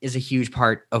that is a huge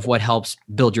part of what helps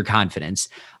build your confidence.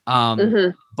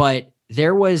 But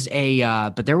there was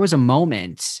a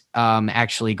moment,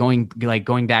 actually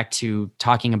going back to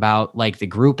talking about like the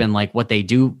group and like what they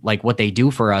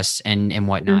do for us and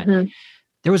whatnot.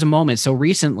 There was a moment. So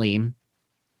recently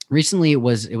it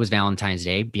was Valentine's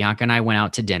Day. Bianca and I went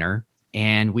out to dinner,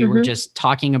 and we were just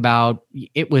talking about,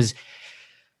 it was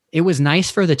nice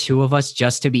for the two of us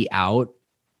just to be out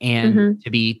and to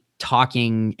be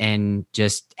talking and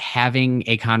just having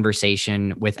a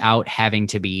conversation without having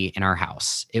to be in our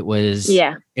house. It was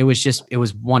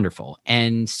wonderful.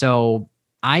 And so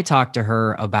I talked to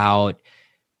her about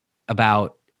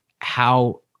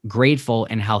how grateful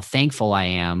and how thankful I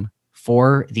am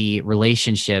for the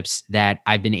relationships that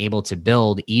I've been able to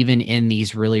build, even in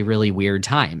these really, really weird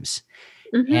times.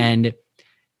 And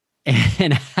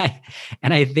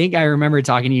I think I remember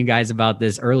talking to you guys about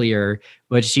this earlier,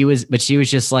 but she was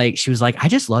just like, I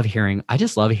just love hearing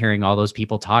all those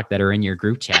people talk that are in your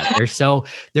group chat.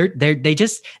 They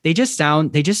just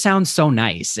sound so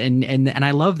nice. And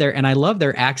I love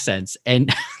their accents.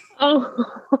 And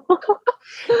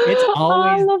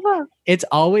it's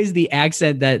always the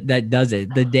accent that does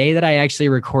it. The day that I actually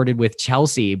recorded with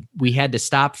Chelsea, we had to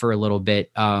stop for a little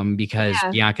bit because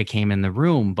Bianca came in the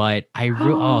room. But I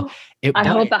hope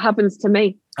that happens to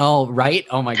me. Oh, right.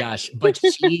 Oh my gosh. But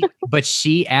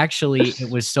she actually, it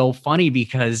was so funny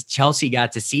because Chelsea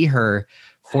got to see her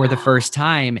for the first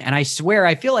time. And I swear,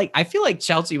 I feel like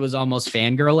Chelsea was almost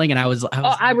fangirling, and I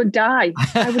would die.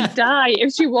 I would die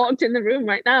if she walked in the room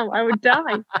right now. I would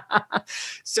die.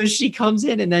 So she comes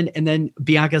in, and then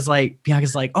Bianca's like,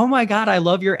 oh my God, I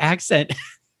love your accent.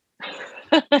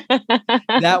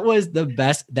 That was the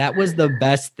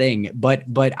best thing.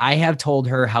 But I have told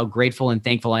her how grateful and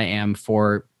thankful I am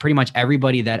for pretty much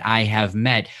everybody that I have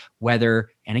met, whether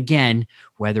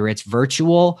it's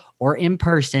virtual or in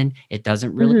person, it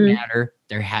doesn't really matter.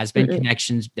 There has been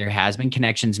connections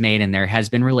made, and there has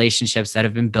been relationships that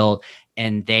have been built,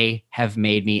 and they have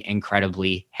made me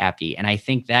incredibly happy. And I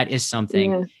think that is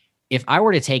something, if I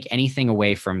were to take anything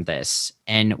away from this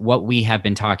and what we have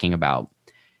been talking about,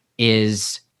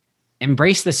 is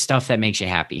embrace the stuff that makes you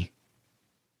happy.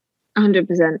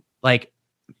 100%. Like,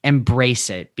 embrace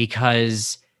it,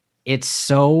 because it's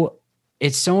so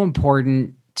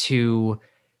important to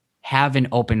have an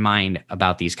open mind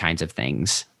about these kinds of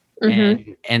things.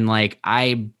 And like,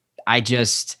 I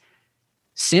just,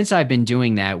 since I've been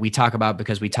doing that,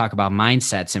 because we talk about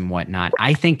mindsets and whatnot,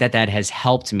 I think that has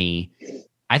helped me.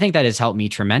 I think that has helped me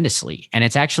tremendously. And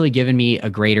it's actually given me a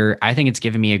greater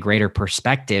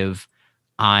perspective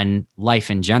on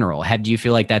life in general. Do you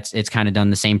feel like it's kind of done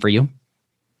the same for you?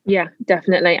 Yeah,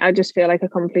 definitely. I just feel like a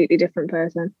completely different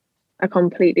person.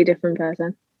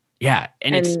 Yeah.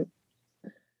 And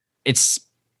it's,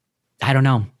 I don't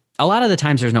know. A lot of the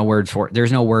times there's no words for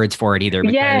it either.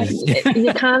 Because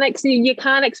you can't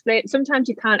explain. Sometimes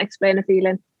you can't explain a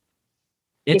feeling.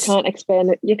 You can't explain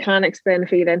a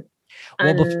feeling.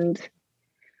 And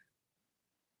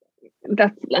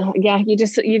that's you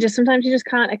just sometimes you just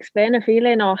can't explain a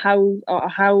feeling or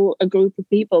how a group of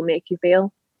people make you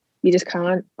feel. You just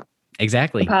can't.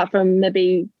 Exactly. Apart from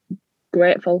maybe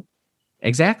grateful.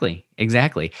 Exactly.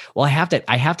 Well, I have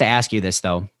to ask you this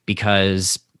though,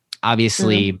 because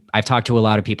obviously I've talked to a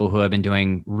lot of people who have been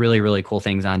doing really, really cool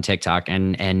things on TikTok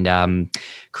and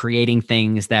creating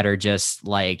things that are just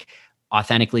like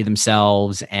authentically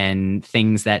themselves, and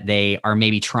things that they are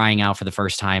maybe trying out for the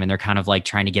first time, and they're kind of like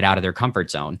trying to get out of their comfort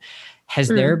zone. Has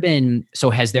there been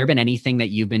anything that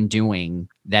you've been doing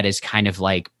that has kind of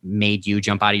like made you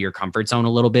jump out of your comfort zone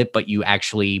a little bit, but you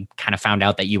actually kind of found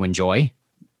out that you enjoy?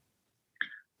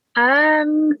 I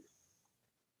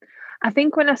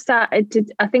think when I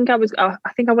started I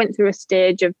went through a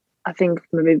stage of I think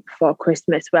maybe before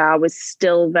Christmas, where I was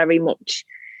still very much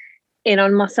in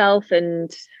on myself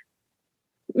and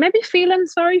maybe feeling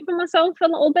sorry for myself a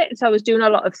little bit. So I was doing a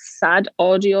lot of sad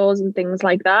audios and things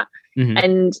like that. Mm-hmm.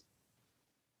 And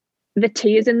the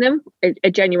tears in them are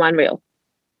genuine real.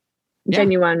 Yeah.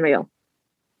 Genuine real.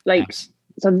 Like, Yes.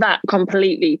 so that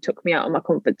completely took me out of my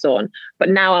comfort zone. But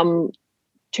now I'm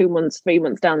 2 months, 3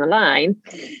 months down the line.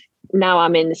 Now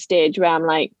I'm in the stage where I'm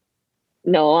like,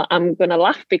 no, I'm going to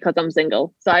laugh because I'm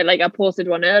single. So I posted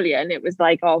one earlier and it was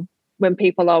like, oh, when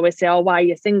people always say, oh, why are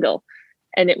you single?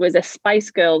 And it was a Spice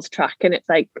Girls track. And it's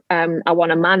like, I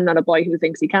want a man, not a boy who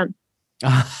thinks he can.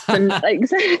 And like,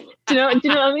 do you know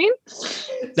what I mean?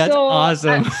 That's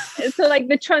awesome. So like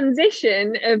the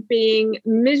transition of being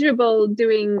miserable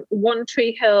doing One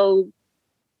Tree Hill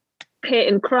hit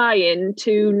and crying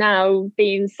to now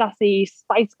being sassy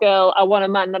Spice Girl, I want a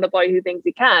man, not a boy who thinks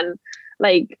he can.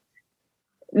 Like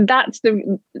that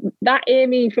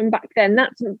Amy from back then,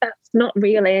 that's not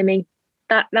real Amy.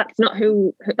 That's not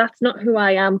who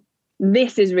I am.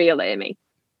 This is real Amy.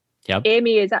 Yep.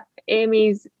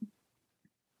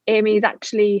 Amy's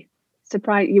actually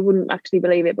surprised. You wouldn't actually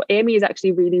believe it, but Amy is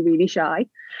actually really, really shy.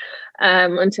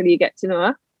 Until you get to know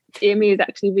her, Amy is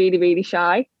actually really, really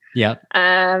shy. Yeah.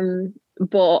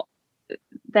 But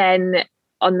then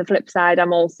on the flip side,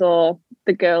 I'm also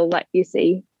the girl that you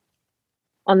see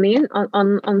on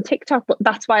TikTok. But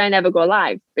that's why I never go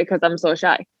live, because I'm so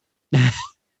shy.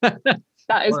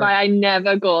 That is why I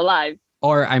never go live.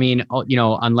 Or I mean, you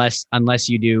know, unless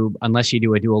you do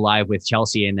a dual live with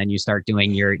Chelsea, and then you start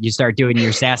doing your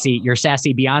sassy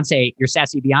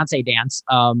Beyonce dance.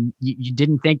 You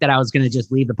didn't think that I was going to just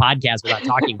leave the podcast without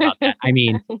talking about that. I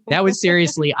mean, that was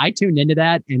seriously, I tuned into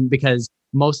that, and because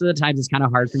most of the times it's kind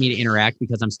of hard for me to interact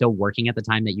because I'm still working at the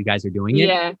time that you guys are doing it.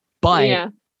 Yeah.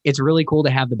 But it's really cool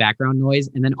to have the background noise.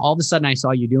 And then all of a sudden I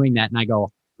saw you doing that and I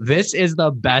go, this is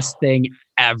the best thing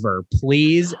ever.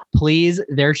 Please,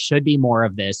 there should be more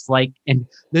of this. Like, and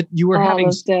you were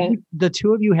the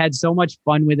two of you had so much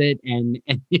fun with it, and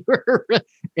you were,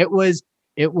 it was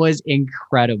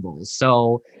incredible.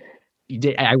 So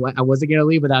I wasn't going to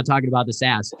leave without talking about the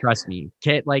sass. Trust me.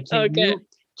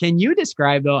 Can you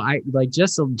describe though? I like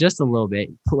just a little bit.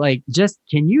 Like,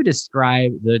 can you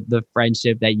describe the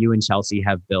friendship that you and Chelsea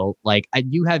have built? Like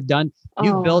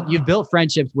you've built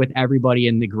friendships with everybody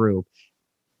in the group,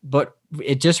 but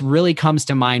it just really comes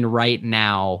to mind right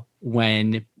now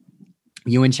when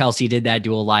you and Chelsea did that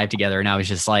dual live together, and I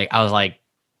was like, I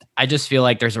just feel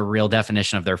like there's a real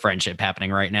definition of their friendship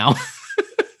happening right now.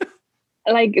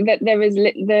 Like that, there is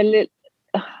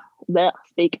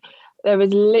there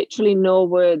is literally no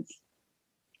words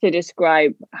to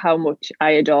describe how much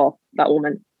I adore that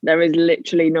woman. There is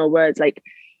literally no words. Like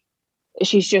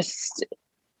she's so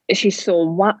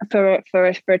for a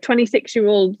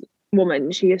 26-year-old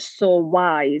woman, she is so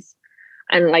wise.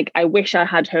 And like, I wish I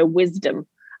had her wisdom.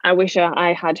 I wish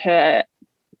I had her.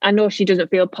 I know she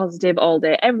doesn't feel positive all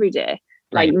day, every day.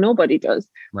 Like nobody does.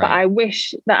 Right. But I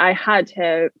wish that I had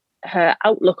her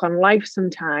outlook on life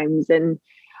sometimes. And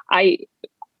I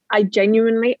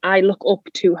genuinely, I look up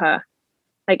to her.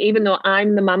 Like, even though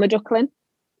I'm the mama duckling,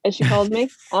 as she calls me,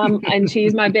 and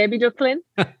she's my baby duckling,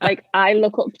 like I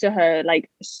look up to her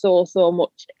like so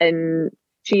much, and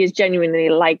she is genuinely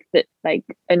like that, like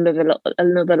another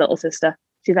little sister.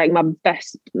 She's like my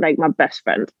best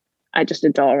friend. I just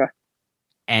adore her.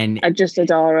 And I just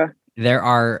adore her. There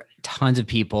are tons of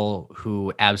people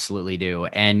who absolutely do,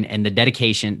 and the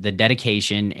dedication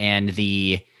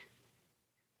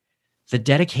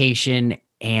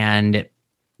and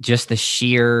just the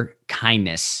sheer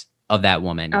kindness of that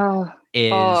woman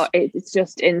it's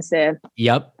just insane.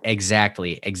 Yep,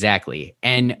 exactly.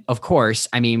 And of course,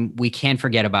 I mean, we can't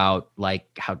forget about like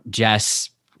how Jess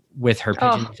with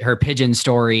her pigeon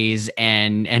stories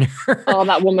and her,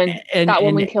 that woman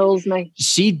kills me.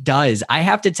 She does. I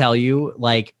have to tell you,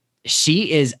 like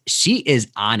she is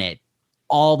on it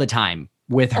all the time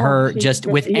with her, just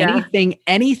with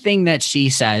anything that she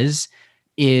says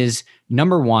is,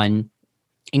 number one,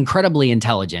 incredibly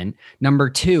intelligent. Number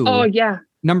two,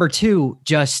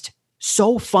 just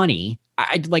so funny.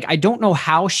 I don't know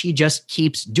how she just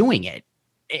keeps doing it.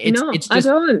 It's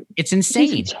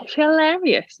insane. She's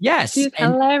hilarious. Yes. She's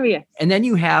hilarious. And then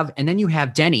you have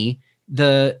Denny,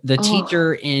 the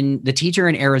teacher in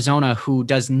Arizona, who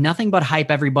does nothing but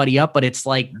hype everybody up, but it's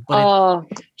like,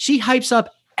 she hypes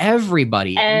up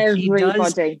everybody.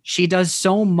 She does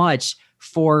so much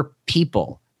for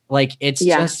people. Like it's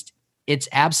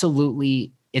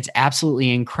absolutely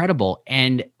incredible.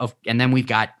 And then we've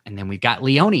got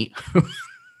Leonie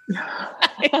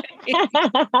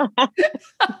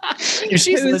If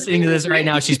she's listening to this right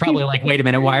now, she's probably like, wait a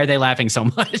minute, why are they laughing so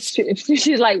much?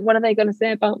 She's like, what are they going to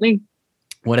say about me?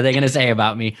 What are they going to say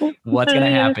about me? What's going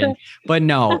to happen? But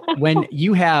no, when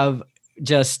you have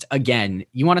just, again,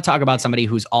 you want to talk about somebody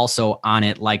who's also on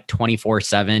it like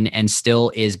 24/7 and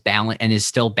still is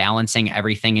balancing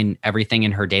everything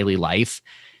in her daily life.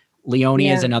 Leonie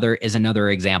is another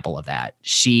example of that.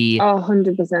 She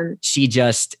 100%.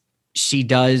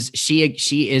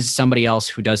 She is somebody else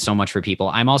who does so much for people.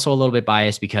 I'm also a little bit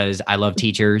biased because I love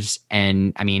teachers.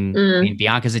 And I mean,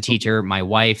 Bianca's a teacher. My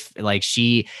wife, like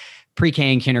she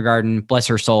pre-K and kindergarten, bless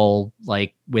her soul,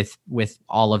 like with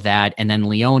all of that. And then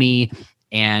Leonie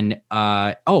and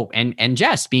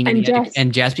Jess being in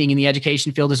the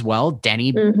education field as well.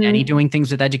 Denny doing things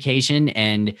with education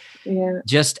and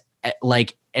just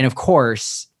like, and of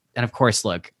course,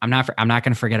 look, I'm not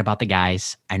going to forget about the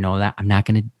guys. I know that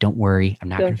don't worry. I'm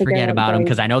not going to forget about them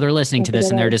because I know they're listening to this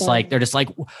and they're just like,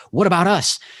 what about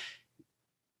us?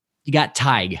 You got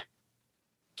Tig.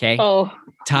 Okay. Oh,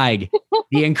 Tig,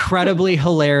 the incredibly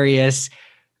hilarious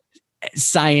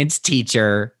science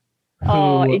teacher.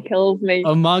 He kills me.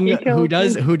 Who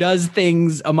does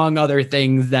things among other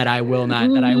things that I will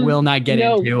not get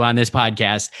into on this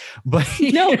podcast. But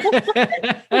no,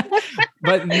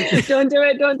 but don't do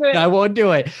it. I won't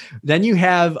do it. Then you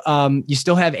have you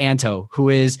still have Anto, who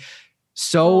is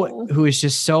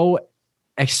just so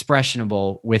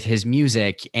expressionable with his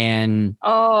music and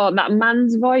that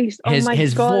man's voice.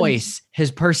 His voice,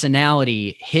 his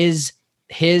personality, his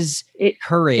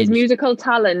courage, his musical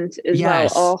talent as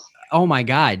well. Oh my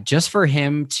God, just for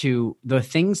him to the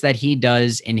things that he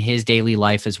does in his daily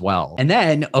life as well. And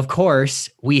then of course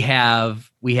we have,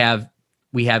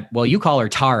 well, you call her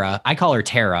Tara. I call her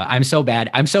Tara. I'm so bad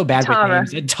Tara.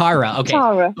 With names. Tara. Okay.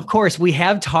 Tara. Of course we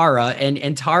have Tara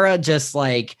and Tara just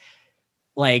like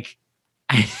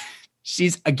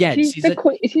she's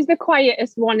the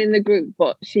quietest one in the group,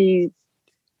 but she's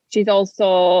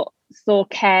also so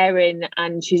caring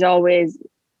and she's always,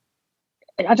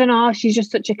 I don't know, she's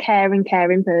just such a caring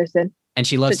person. And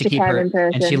she loves to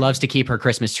keep her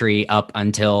Christmas tree up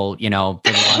until, for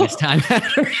the longest time.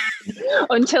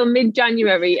 Until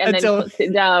mid-January and then puts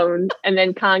it down and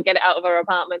then can't get it out of her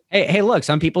apartment. Hey, look,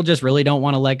 some people just really don't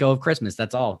want to let go of Christmas.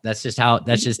 That's all. That's just how it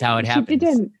happens. She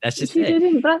didn't. That's just she it.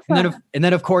 Didn't, and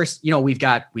then of course, we've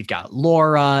got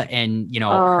Laura and,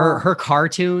 her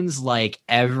cartoons like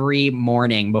every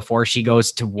morning before she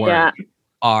goes to work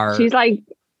she's like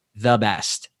the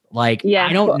best. Like,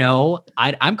 I don't know.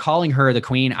 I'm calling her the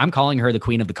queen. I'm calling her the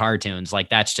queen of the cartoons. Like,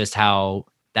 she is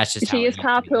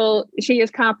carpool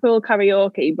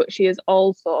karaoke, but she is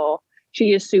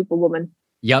Superwoman.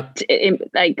 Yep.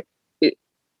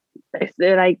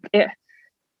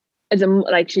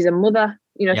 She's a mother,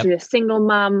 she's a single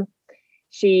mom.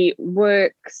 She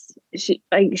works.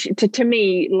 To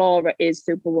me, Laura is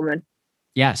Superwoman.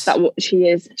 Yes. That's what she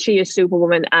is. She is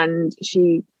Superwoman and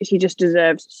she just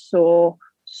deserves so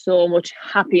much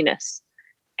happiness.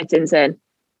 It's insane.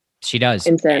 She does.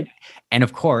 Insane. And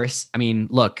of course, I mean,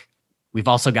 look, we've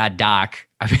also got Doc.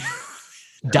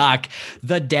 Doc,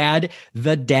 the dad of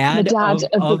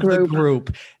the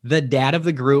group. The dad of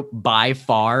the group by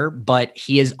far, but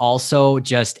he is also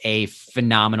just a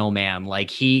phenomenal man.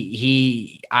 Like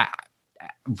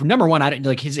number one, I don't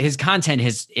like his content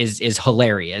is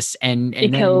hilarious and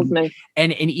it kills me.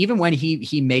 And even when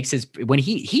he makes his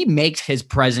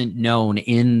presence known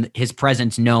in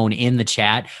the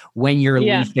chat when you're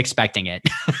least expecting it.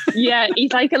 Yeah,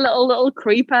 he's like a little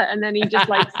creeper, and then he just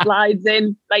like slides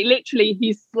in, like literally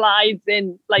he slides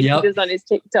in like he does on his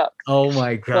TikTok. Oh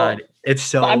my God. It's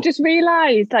so. But I've just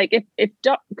realized, like, if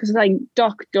Doc, because like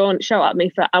Doc, don't shout at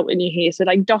me for outing you here. So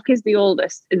like Doc is the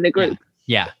oldest in the group.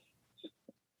 Yeah.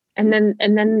 And then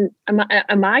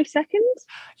am I second?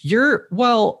 If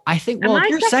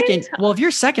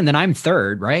you're second, then I'm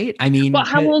third, right? I mean, but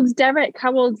how old's Derek?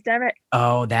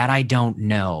 Oh, that I don't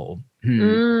know. I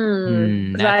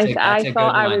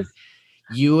thought I was.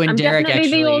 You and Derek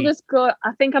definitely the oldest girl.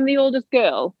 I think I'm the oldest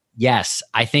girl. Yes,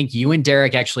 I think you and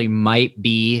Derek actually might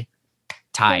be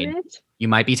tied. You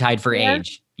might be tied for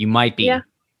age. You might be.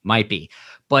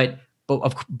 But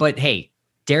hey,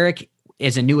 Derek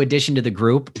is a new addition to the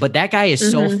group, but that guy is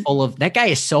so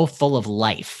full of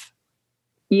life.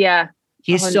 Yeah.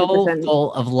 He's 100%. so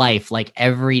full of life, like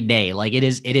every day. Like it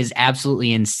is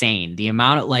absolutely insane. The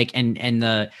amount of like,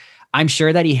 I'm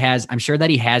sure that he has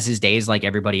his days like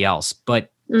everybody else,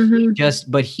 but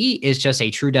he is just a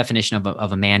true definition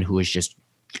of a man who is just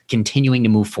continuing to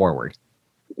move forward.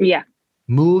 Yeah.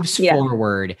 Moves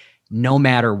forward, no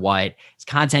matter what. His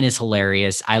content is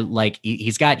hilarious. I like,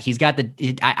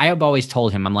 I have always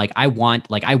told him, I'm like, I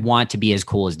want to be as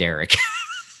cool as Derek.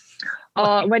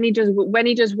 When he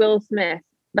does Will Smith,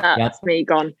 that's me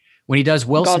gone. When he does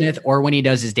Will Smith or when he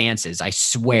does his dances, I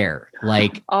swear,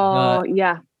 like,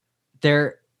 yeah,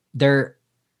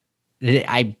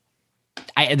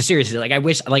 I seriously, like, I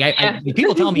wish, like,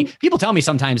 people tell me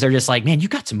sometimes, they're just like, man, you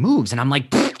got some moves. And I'm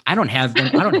like, I don't have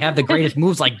the greatest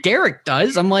moves like Derek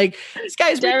does. I'm like, this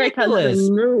guy's Derek ridiculous. Has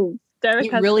some moves. Derek he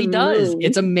has really some does. moves.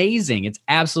 It's amazing. It's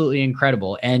absolutely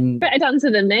incredible. And better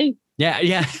dancer than me. Yeah.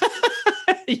 Yeah.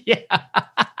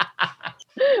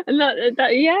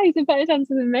 He's a better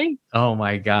dancer than me. Oh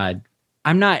my God.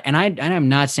 I'm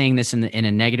not saying this in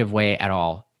a negative way at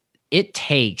all. It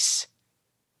takes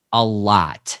a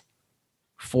lot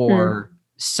for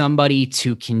somebody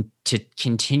to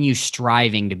continue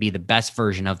striving to be the best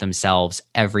version of themselves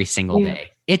every single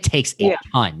day. It takes a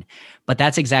ton, but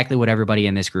that's exactly what everybody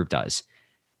in this group does.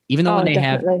 Even though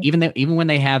even when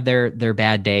they have their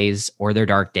bad days or their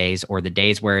dark days or the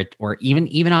days where or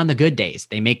even on the good days,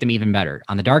 they make them even better.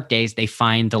 On the dark days, they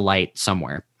find the light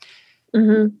somewhere.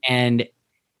 Mm-hmm.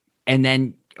 And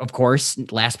then, of course,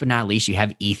 last but not least, you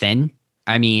have Ethan.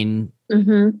 I mean,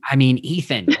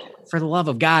 Ethan, for the love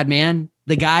of God, man,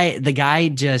 the guy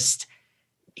just,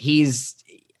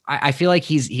 I feel like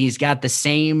he's got the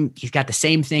same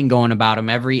thing going about him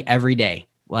every day.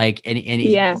 Like,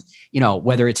 and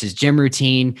whether it's his gym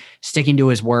routine, sticking to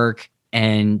his work,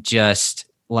 and just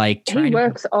like he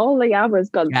works all the hours.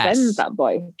 God sends that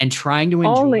boy, and trying to enjoy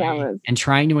all the hours and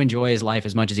trying to enjoy his life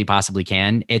as much as he possibly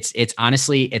can. It's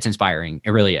honestly, it's inspiring.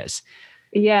 It really is.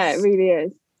 Yeah, it really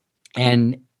is.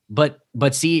 And but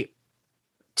see,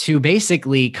 to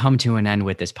basically come to an end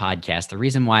with this podcast, the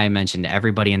reason why I mentioned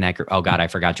everybody in that group. Oh God, I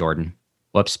forgot Jordan.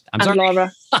 Whoops. I'm sorry.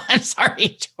 Laura. I'm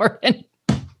sorry, Jordan.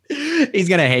 He's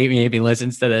going to hate me if he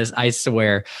listens to this, I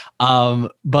swear.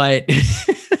 But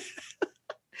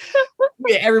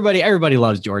everybody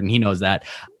loves Jordan. He knows that.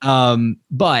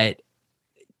 But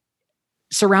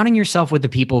surrounding yourself with the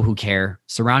people who care,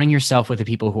 surrounding yourself with the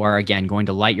people who are, again, going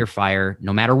to light your fire,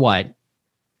 no matter what,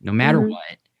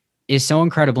 is so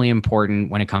incredibly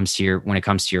important when it comes to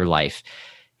your life.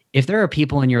 If there are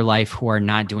people in your life who are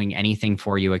not doing anything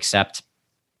for you except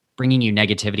bringing you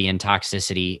negativity and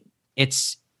toxicity,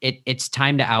 it's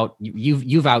time to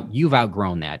you've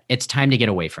outgrown that. It's time to get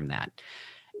away from that.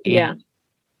 And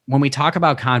when we talk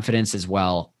about confidence as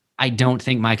well, I don't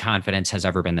think my confidence has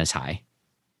ever been this high.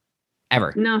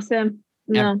 Ever. No, Sam.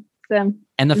 No, Sam.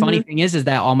 And the funny thing is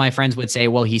that all my friends would say,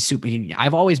 well,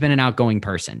 I've always been an outgoing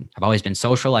person. I've always been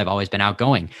social. I've always been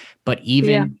outgoing. But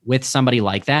even with somebody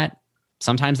like that,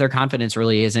 sometimes their confidence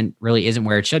really isn't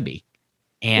where it should be.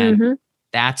 And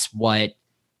that's what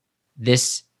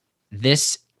this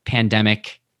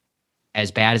pandemic,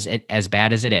 as bad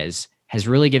as it is, has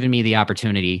really given me the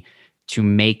opportunity to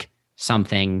make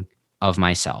something of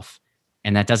myself.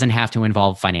 And that doesn't have to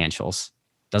involve financials.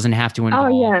 Doesn't have to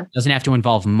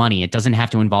involve money. It doesn't have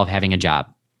to involve having a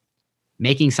job.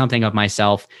 Making something of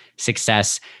myself,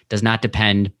 success, does not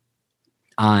depend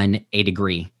on a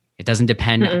degree. It doesn't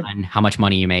depend on how much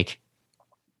money you make.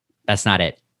 That's not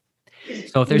it.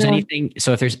 So if there's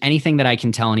anything that I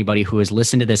can tell anybody who has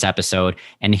listened to this episode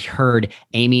and heard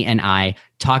Amy and I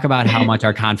talk about how much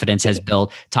our confidence has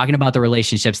built, talking about the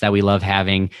relationships that we love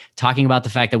having, talking about the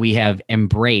fact that we have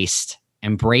embraced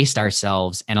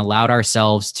ourselves and allowed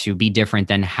ourselves to be different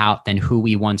than who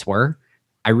we once were,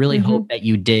 I really hope that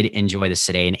you did enjoy this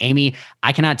today. And Amy,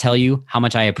 I cannot tell you how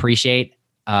much I appreciate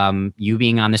you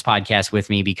being on this podcast with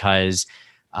me, because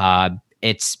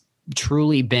it's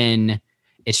truly been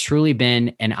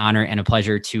an honor and a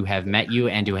pleasure to have met you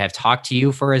and to have talked to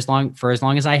you for as long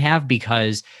as I have,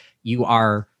 because you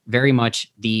are very much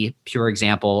the pure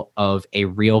example of a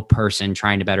real person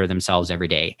trying to better themselves every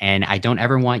day. And I don't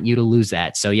ever want you to lose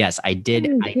that. So yes, I did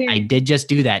just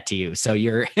do that to you. So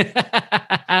you're,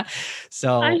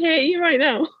 so I hate you right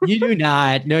now. You do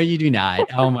not. No, you do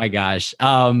not. Oh my gosh.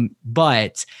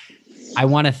 But I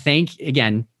want to thank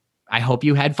again. I hope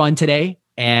you had fun today.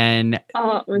 And it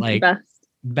was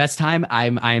the best time. I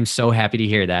am so happy to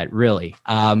hear that, really.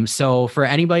 So for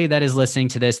anybody that is listening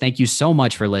to this, thank you so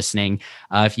much for listening.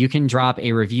 If you can drop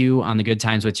a review on the Good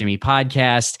Times with Jimmy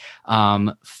podcast,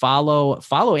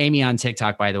 follow Amy on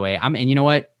TikTok, by the way. And you know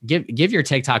what? Give your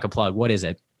TikTok a plug. What is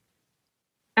it?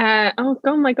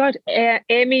 Oh my God.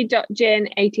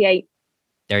 Amy.jane88.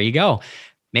 There you go.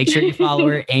 Make sure you follow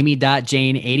her,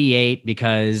 amy.jane88,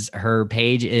 because her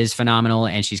page is phenomenal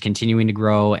and she's continuing to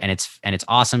grow, and it's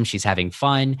awesome. She's having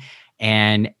fun.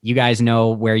 And you guys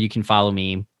know where you can follow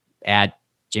me at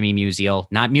Jimmy Musial.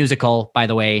 Not musical, by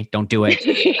the way. Don't do it.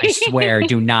 I swear,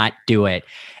 do not do it.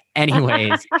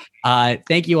 Anyways,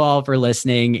 thank you all for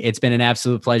listening. It's been an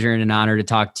absolute pleasure and an honor to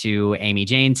talk to Amy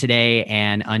Jane today.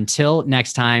 And until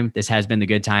next time, this has been the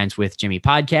Good Times with Jimmy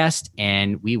podcast,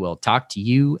 and we will talk to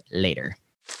you later.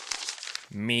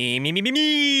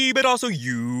 Me, but also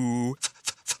you.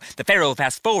 The Pharaoh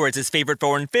fast forwards his favorite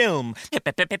foreign film,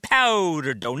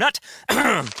 Powder Donut.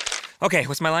 Okay,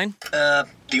 what's my line?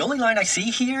 The only line I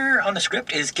see here on the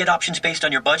script is get options based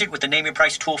on your budget with the name your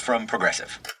price tool from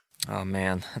Progressive. Oh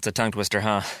man, that's a tongue twister,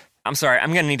 huh? I'm sorry,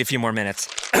 I'm gonna need a few more minutes.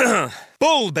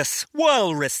 Bulbous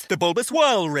Walrus, the Bulbous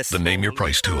Walrus. The Name Your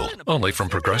Price tool, only from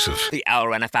Progressive. The owl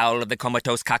ran afoul of the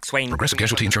comatose coxswain. Progressive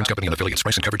Casualty Insurance Company and affiliates.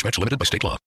 Price and coverage match limited by state law.